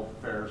all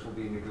fares will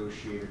be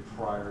negotiated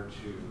prior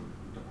to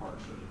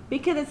departure?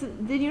 Because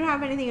then you don't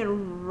have anything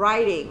in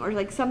writing or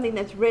like something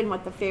that's written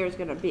what the fare is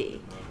going to be.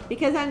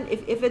 Because then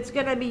if it's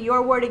going to be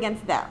your word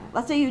against them,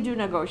 let's say you do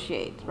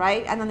negotiate,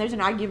 right? And then there's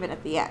an argument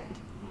at the end.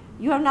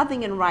 You have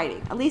nothing in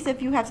writing. At least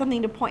if you have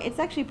something to point, it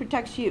actually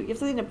protects you. You have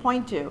something to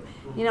point to.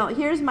 You know,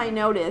 here's my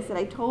notice that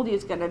I told you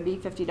it's going to be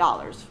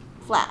 $50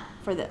 flat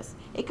for this.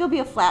 It could be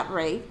a flat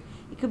rate.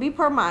 It could be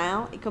per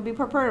mile. It could be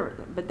per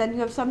person. But then you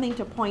have something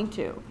to point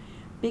to.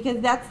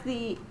 Because that's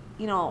the,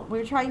 you know,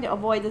 we're trying to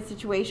avoid the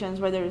situations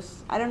where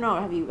there's, I don't know,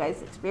 have you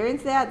guys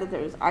experienced that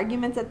there's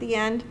arguments at the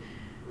end?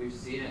 We've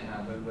seen it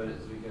happen, but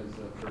it's because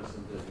the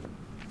person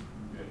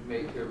didn't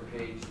make their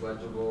page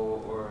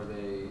legible, or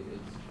the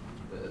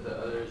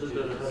other issue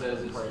that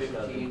says it's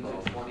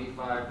 $15 to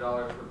 $25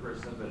 per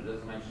person, but it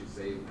doesn't actually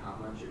say how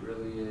much it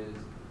really is.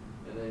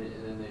 And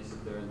then they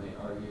sit there and they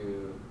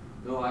argue,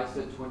 no, I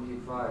said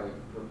 25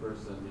 per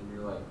person, and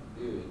you're like,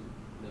 dude,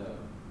 no.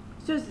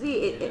 So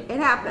see, it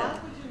happens. Why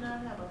would you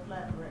not have a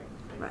flat rate?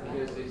 Right.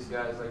 Because these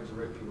guys like to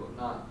rip people,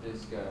 not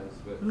this guys,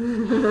 but.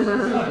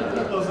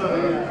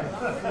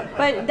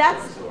 But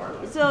that's,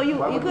 so you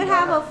could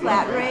have a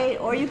flat rate,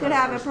 or you could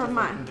have it per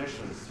mile.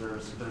 Conditions.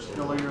 There's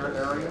hillier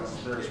areas.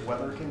 There's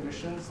weather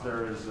conditions.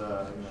 There's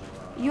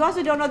You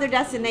also don't know their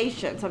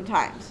destination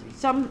sometimes.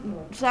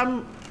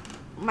 Some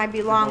might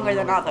be longer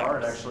than It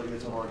others. actually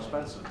gets more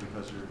expensive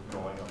because you're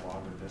going a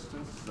longer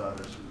distance. So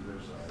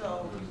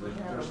you would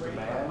have a rate per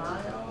demand.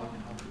 mile?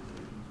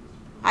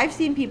 I've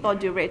seen people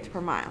do rates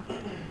per mile.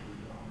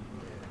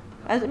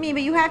 I mean,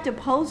 but you have to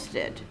post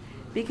it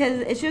because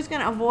it's just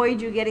going to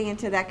avoid you getting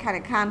into that kind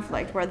of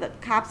conflict where the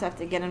cops have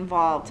to get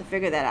involved to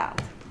figure that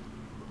out.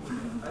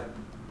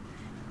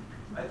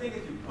 I think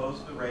if you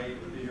post the rate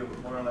that you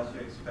more or less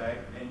you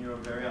expect, and you're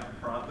very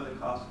upfront with the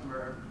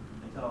customer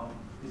and tell them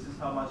this is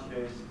how much it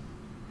is,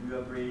 you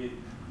agree,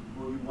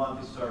 will you want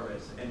the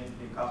service, and if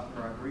the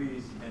customer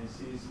agrees and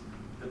sees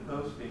the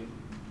posting,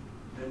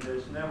 then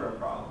there's never a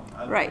problem.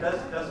 Right.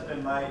 That's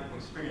been my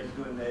experience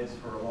doing this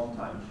for a long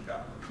time in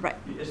Chicago. Right.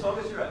 As long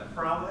as you're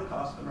upfront with the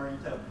customer and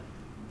tell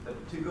them,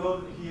 to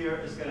go here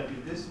is going to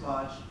be this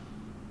much,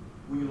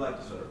 will you like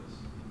the service?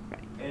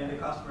 Right. And the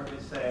customer can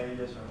say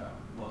yes or no,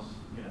 most,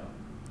 you know.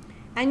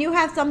 And you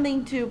have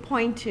something to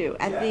point to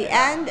at the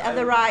Yeah, end of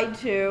the ride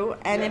too,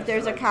 and Yeah, if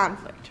there's a so-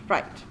 conflict,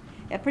 right.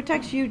 It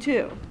protects you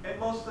too. And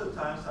most of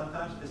the time,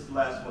 sometimes it's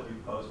less what you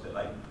posted.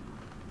 Like,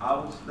 I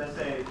would, let's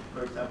say,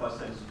 for example, I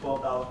said it's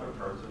 $12 per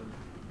person,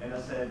 and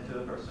I said to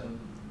the person,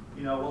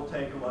 you know, we'll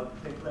take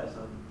less.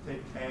 I'll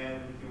take 10.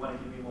 If you want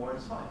to give me more,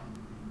 it's fine.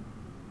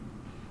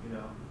 You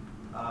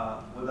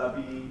know, would that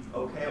be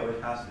okay, or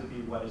it has to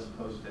be what is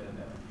posted in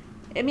there?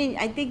 I mean,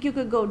 I think you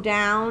could go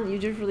down, you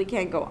just really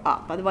can't go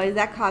up. Otherwise,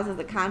 that causes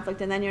the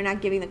conflict, and then you're not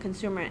giving the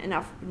consumer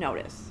enough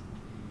notice.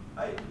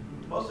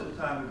 Most of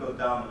the time, we go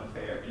down in the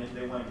fare, and if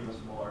they want to give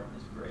us more,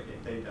 it's great.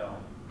 If they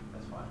don't,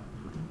 that's fine.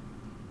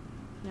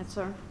 Yes,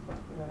 sir.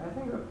 I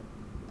think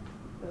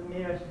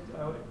maybe I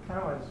kind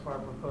of want to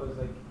propose,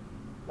 like,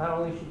 not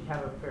only should you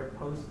have a fare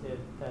posted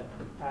that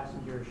the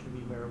passenger should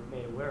be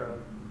made aware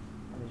of,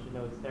 and they should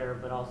know it's there,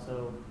 but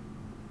also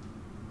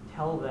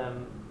tell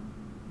them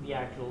the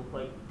actual,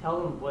 like,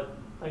 tell them what,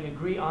 like,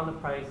 agree on the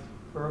price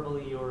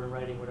verbally or in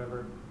writing,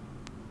 whatever,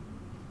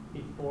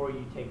 before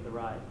you take the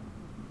ride,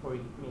 before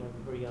you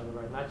get on the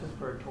ride, not just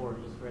for a tour,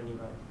 just for any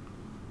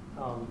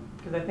ride.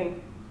 Because I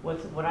think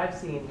what I've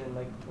seen, and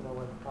like, you know,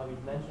 what Bobby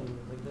mentioned,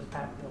 is like this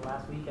past,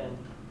 last weekend,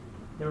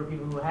 there were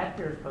people who had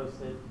fares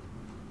posted,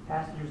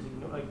 passengers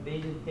they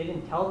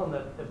didn't tell them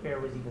that the fare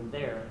was even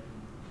there.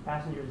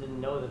 Passengers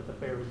didn't know that the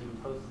fare was even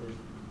posted.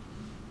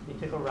 They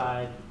took a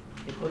ride,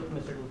 they put them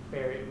a certain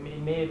fare. It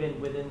may have been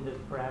within the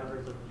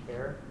parameters of the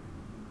fare,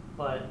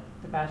 but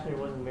the passenger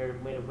wasn't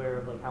made aware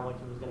of like how much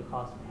it was going to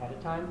cost ahead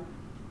of time.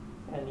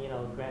 And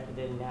granted,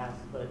 they didn't ask,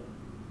 but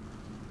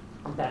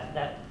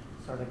that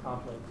sort of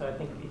conflict. So I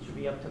think it should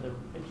be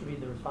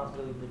the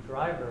responsibility of the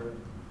driver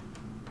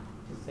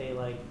to say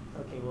like,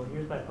 okay, well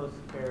here's my posted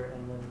fare,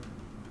 and then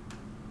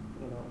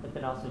but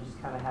then also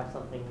just kind of have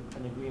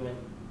an agreement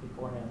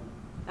beforehand.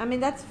 I mean,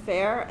 that's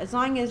fair, as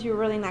long as you're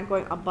really not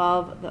going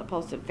above the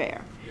posted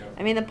fare. Yeah.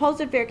 I mean, the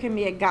posted fare can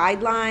be a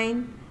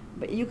guideline,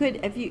 but you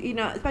could, if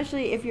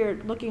especially if you're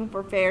looking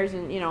for fares,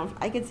 and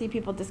I could see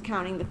people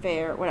discounting the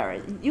fare,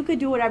 whatever. You could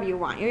do whatever you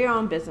want. You're your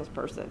own business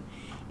person.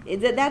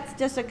 That's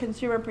just a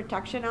consumer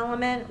protection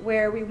element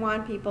where we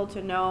want people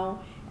to know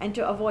and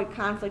to avoid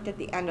conflict at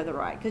the end of the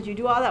ride. Because you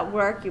do all that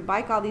work, you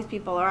bike all these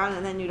people around,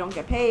 and then you don't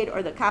get paid,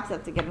 or the cops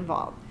have to get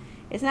involved.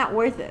 It's not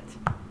worth it.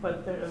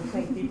 But I'm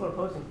saying people are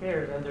posting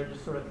fares, and they're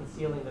just sort of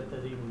concealing that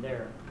they're even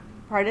there.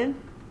 Pardon?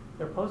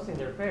 They're posting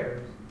their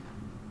fares,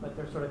 but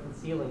they're sort of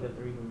concealing that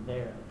they're even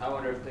there. I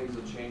wonder if things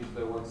will change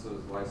though once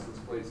those license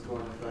plates go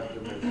into effect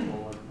and there's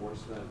full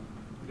enforcement.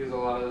 because a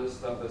lot of this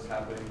stuff is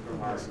happening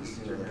from our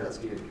Eastern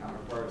European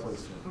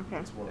counterparts.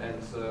 Okay.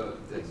 And so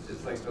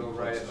it's like they'll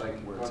write,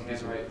 like, go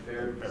handwrite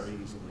fares,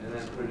 and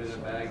then put it in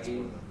a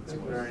baggie, then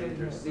put it underneath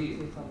your seat.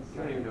 You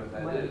don't even know what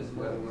that is,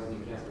 let alone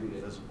you can't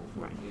read it.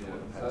 Right. You know,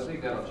 so I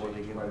think that'll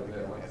change quite a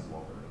bit once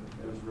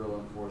there's real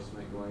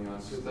enforcement going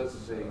on. Because that's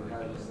the thing,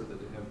 I just said that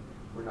to him,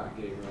 we're not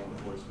getting real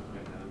enforcement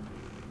right now.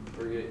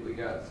 We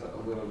got a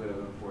little bit of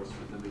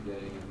enforcement in the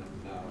beginning, and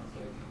then now it's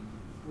like,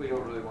 we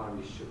don't really want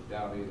to be shipped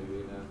out either,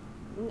 you know.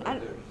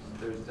 But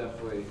there's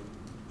definitely,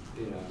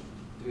 you know,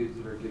 dudes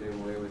that are getting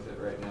away with it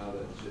right now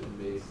that shouldn't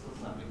be.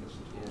 Let's not make this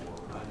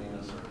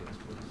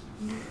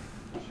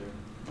Sure.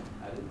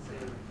 I didn't say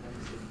anything.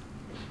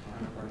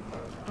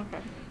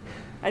 Okay.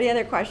 Any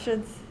other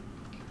questions?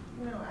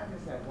 You know, I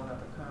just have one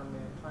other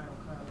comment, final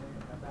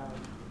comment about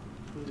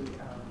the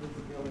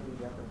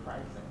visibility of the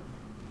pricing.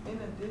 In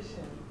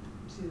addition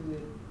to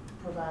it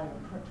providing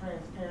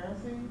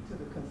transparency to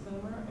the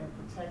consumer and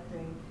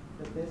protecting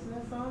the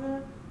business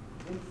owner,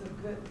 it's a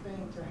good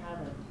thing to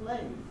have in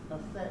place a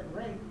set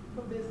rate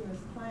for business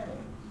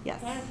planning, Yes.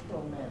 cash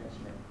flow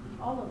management,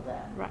 all of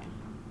that. Right.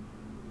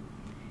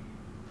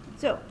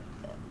 So,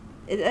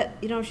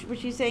 you know, what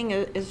she's saying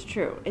is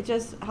true. It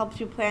just helps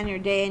you plan your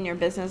day and your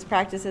business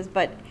practices,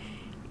 but,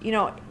 you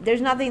know,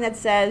 there's nothing that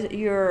says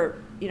you're,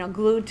 you know,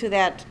 glued to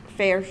that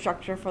fare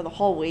structure for the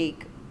whole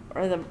week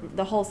or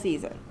the whole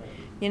season.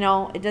 You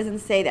know, it doesn't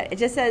say that. It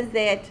just says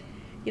that,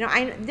 you know,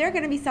 there are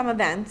going to be some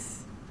events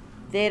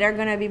that are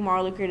going to be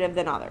more lucrative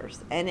than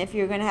others. And if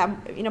you're going to have,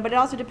 you know, but it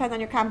also depends on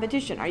your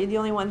competition. Are you the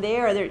only one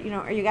there, or there, you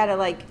know, or you got to,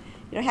 like,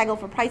 you know, haggle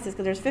for prices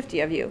because there's 50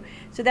 of you.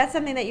 So that's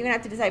something that you're going to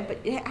have to decide. But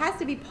it has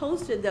to be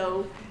posted,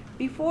 though,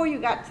 before you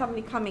got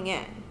somebody coming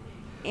in.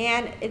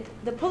 And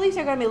the police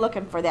are going to be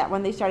looking for that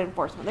when they start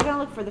enforcement. They're going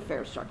to look for the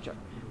fare structure.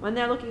 When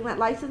they're looking at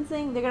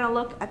licensing, they're going to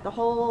look at the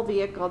whole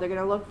vehicle. They're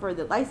going to look for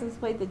the license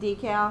plate, the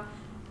decal,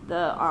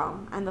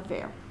 and the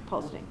fare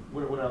posting.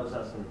 When I was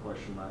asking the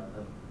question, I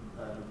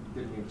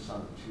didn't mean to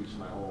sound obtuse.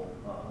 My whole,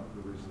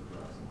 the reason for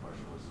asking the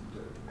question was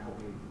to help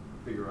me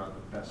figure out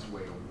the best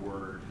way to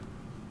word,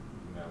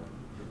 you know,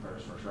 the fare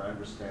structure. I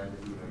understand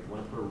that, you know, you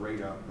want to put a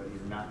rate up, but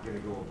you're not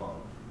going to go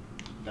above.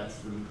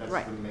 That's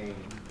Right. the main.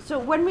 So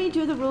when we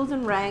do the rules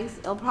and regs,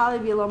 it'll probably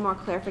be a little more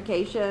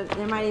clarification.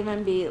 There might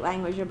even be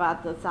language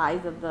about the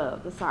size of the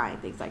sign,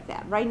 things like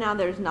that. Right now,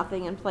 there's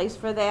nothing in place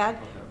for that.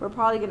 Okay. We're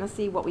probably going to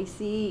see what we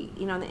see,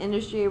 you know, in the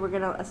industry. We're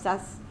going to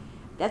assess.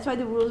 That's why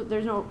the rules,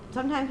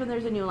 sometimes when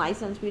there's a new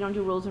license, we don't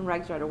do rules and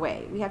regs right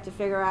away. We have to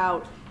figure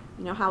out,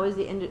 you know, how is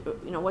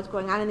what's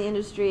going on in the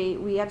industry.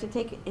 We have to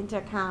take into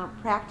account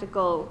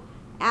practical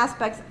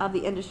aspects of the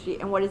industry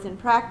and what is in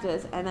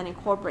practice, and then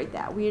incorporate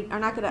that. We are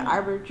not going to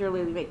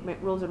arbitrarily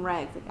make rules and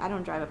regs. Like, I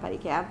don't drive a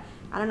pedicab.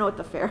 I don't know what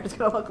the fare is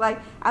going to look like.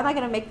 I'm not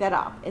going to make that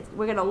up.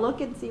 We're going to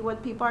look and see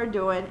what people are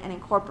doing and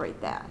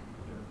incorporate that.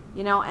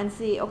 You know, and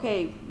see,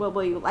 okay, well,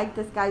 we like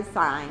this guy's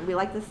sign. We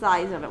like the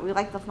size of it. We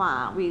like the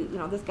font. You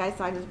know, this guy's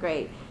sign is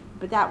great,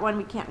 but that one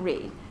we can't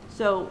read.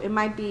 So it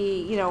might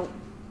be, you know,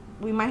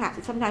 we might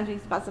have, sometimes we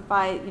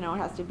specify, you know, it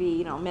has to be,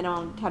 you know,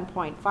 minimum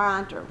 10-point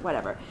font or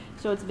whatever.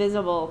 So it's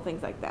visible,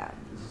 things like that.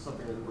 Is this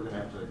something that we're going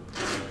to have to,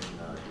 you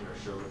know,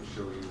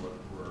 show you what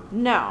we're...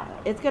 No,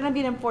 it's going to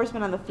be an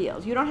enforcement on the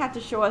field. You don't have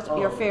to show us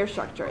your fare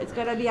structure. It's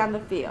going to be on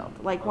the field.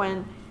 Like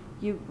when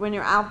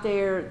you're out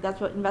there,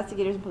 that's what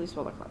investigators and police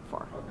will look like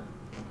for. Okay.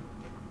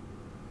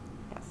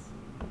 Yes.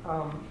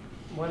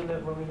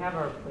 When we have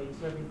our plates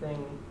and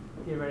everything,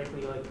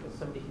 theoretically, like,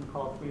 somebody can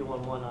call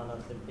 311 on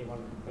us if they want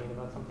to complain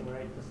about something,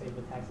 right, to save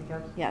the taxi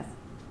cabs? Yes.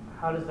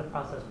 How does the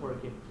process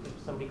work if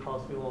somebody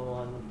calls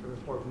 311 to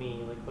report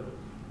me, like,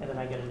 and then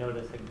I get a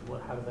notice, like,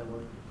 how does that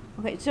work?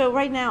 Okay, so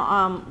right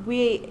now,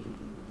 we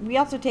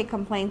also take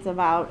complaints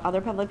about other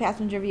public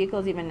passenger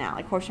vehicles even now,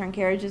 like horse-drawn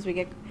carriages. We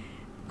get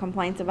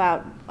complaints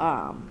about,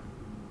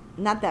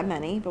 not that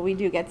many, but we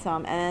do get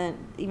some, and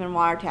even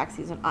water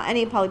taxis and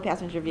any public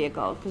passenger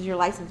vehicle, because you're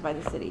licensed by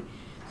the city.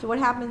 So what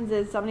happens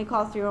is somebody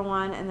calls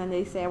 311 and then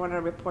they say, I want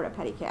to report a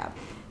pedicab.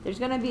 There's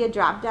going to be a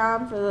drop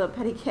down for the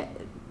pedicab,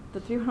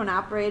 the 311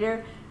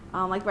 operator.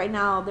 Like right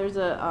now, there's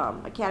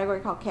a category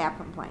called cab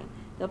complaint.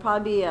 There'll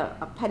probably be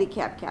a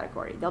pedicab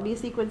category. There'll be a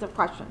sequence of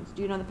questions.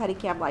 Do you know the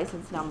pedicab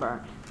license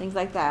number? Things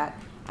like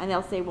that. And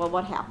they'll say, well,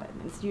 what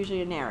happened? It's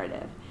usually a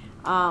narrative.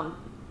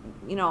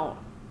 You know,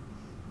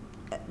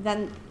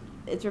 then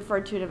it's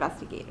referred to an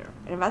investigator.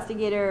 An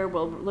investigator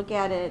will look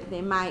at it.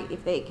 They might,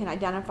 if they can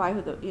identify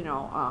who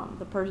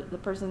the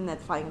person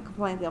that's filing a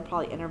complaint, they'll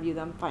probably interview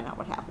them, find out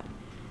what happened,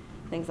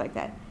 things like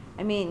that.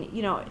 I mean,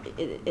 you know,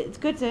 it's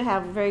good to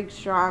have very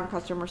strong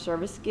customer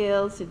service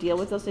skills to deal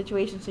with those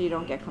situations so you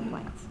don't get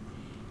complaints.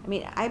 I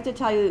mean, I have to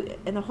tell you,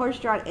 in the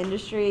horse-drawn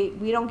industry,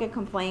 we don't get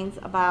complaints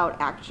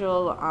about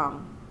actual,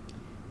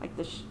 like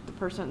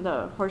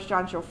the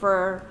horse-drawn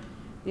chauffeur.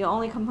 The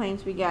only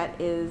complaints we get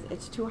is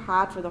it's too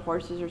hot for the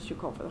horses or it's too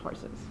cold for the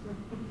horses.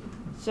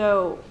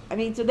 So, I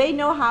mean, so they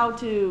know how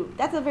to,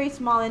 that's a very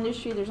small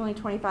industry, there's only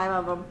 25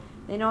 of them.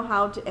 They know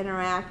how to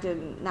interact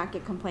and not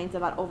get complaints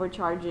about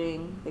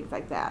overcharging, things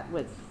like that,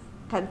 with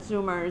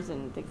consumers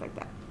and things like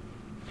that.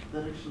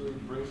 That actually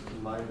brings to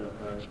mind an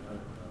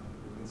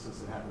instance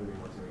that happened to me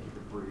once, and I keep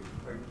it brief.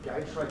 A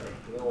guy tried to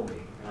hail me,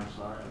 and I'm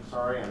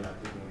sorry, I'm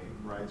not taking any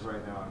rides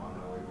right now, I'm on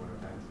my way to an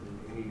event,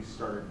 and he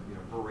started,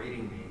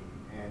 berating me,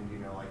 and,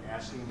 like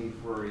asking me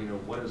for,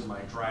 what is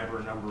my driver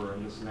number,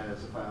 and this and that,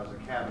 as if I was a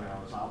cab, and I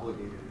was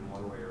obligated in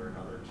one way or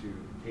another to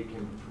take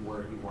him to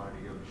where he wanted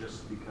to go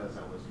just because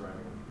I was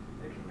driving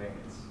a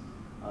conveyance.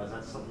 Is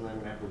that something I'm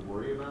gonna have to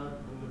worry about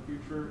in the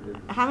future?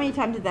 How many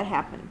times did that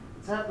happen?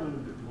 It's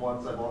happened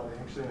once.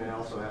 Actually, and it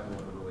also happened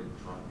with a really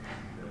drunk.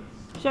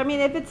 So, I mean,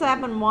 if it's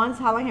happened once,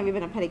 how long have you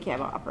been a pedicab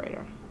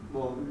operator?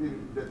 Well,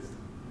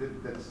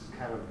 that's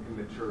kind of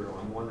immaterial.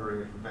 I'm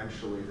wondering if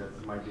eventually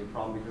that might be a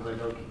problem, because I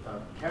know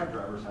cab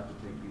drivers have to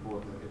take people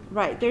if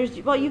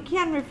Right. Well, you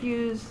can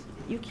refuse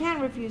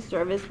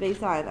service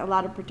based on a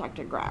lot of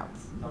protected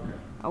grounds. Okay.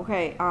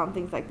 Okay,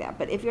 things like that.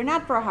 But if you're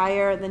not for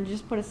hire, then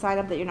just put a sign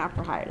up that you're not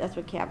for hire. That's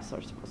what cabs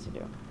are supposed to do.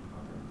 Okay.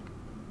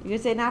 You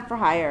could say not for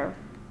hire.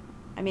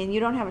 I mean, you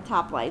don't have a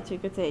top light, so you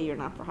could say you're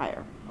not for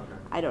hire. Okay.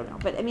 I don't know.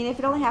 But I mean, if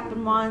it only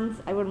happened once,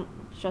 I wouldn't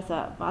stress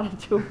out about it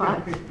too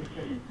much.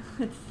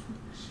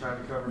 Just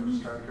trying to cover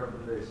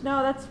the base.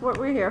 No, that's what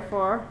we're here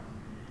for.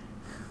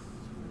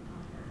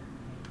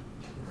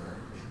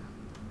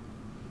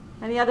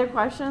 Any other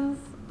questions?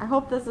 I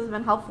hope this has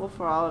been helpful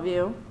for all of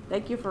you.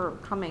 Thank you for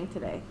coming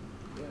today.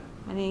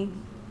 Any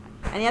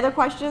other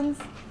questions?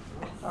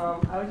 I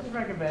would just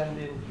recommend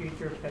in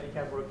future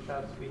pedicab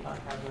workshops, we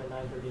have them at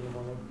 9:30 in the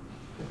morning.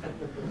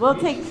 We'll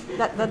take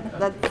that.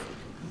 That's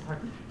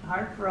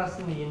hard for us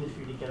in the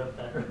industry to get up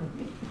that early.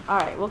 all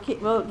right. We'll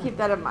keep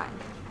that in mind.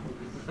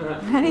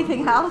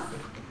 Anything else?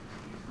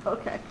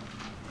 Okay.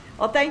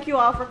 Well, thank you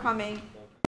all for coming.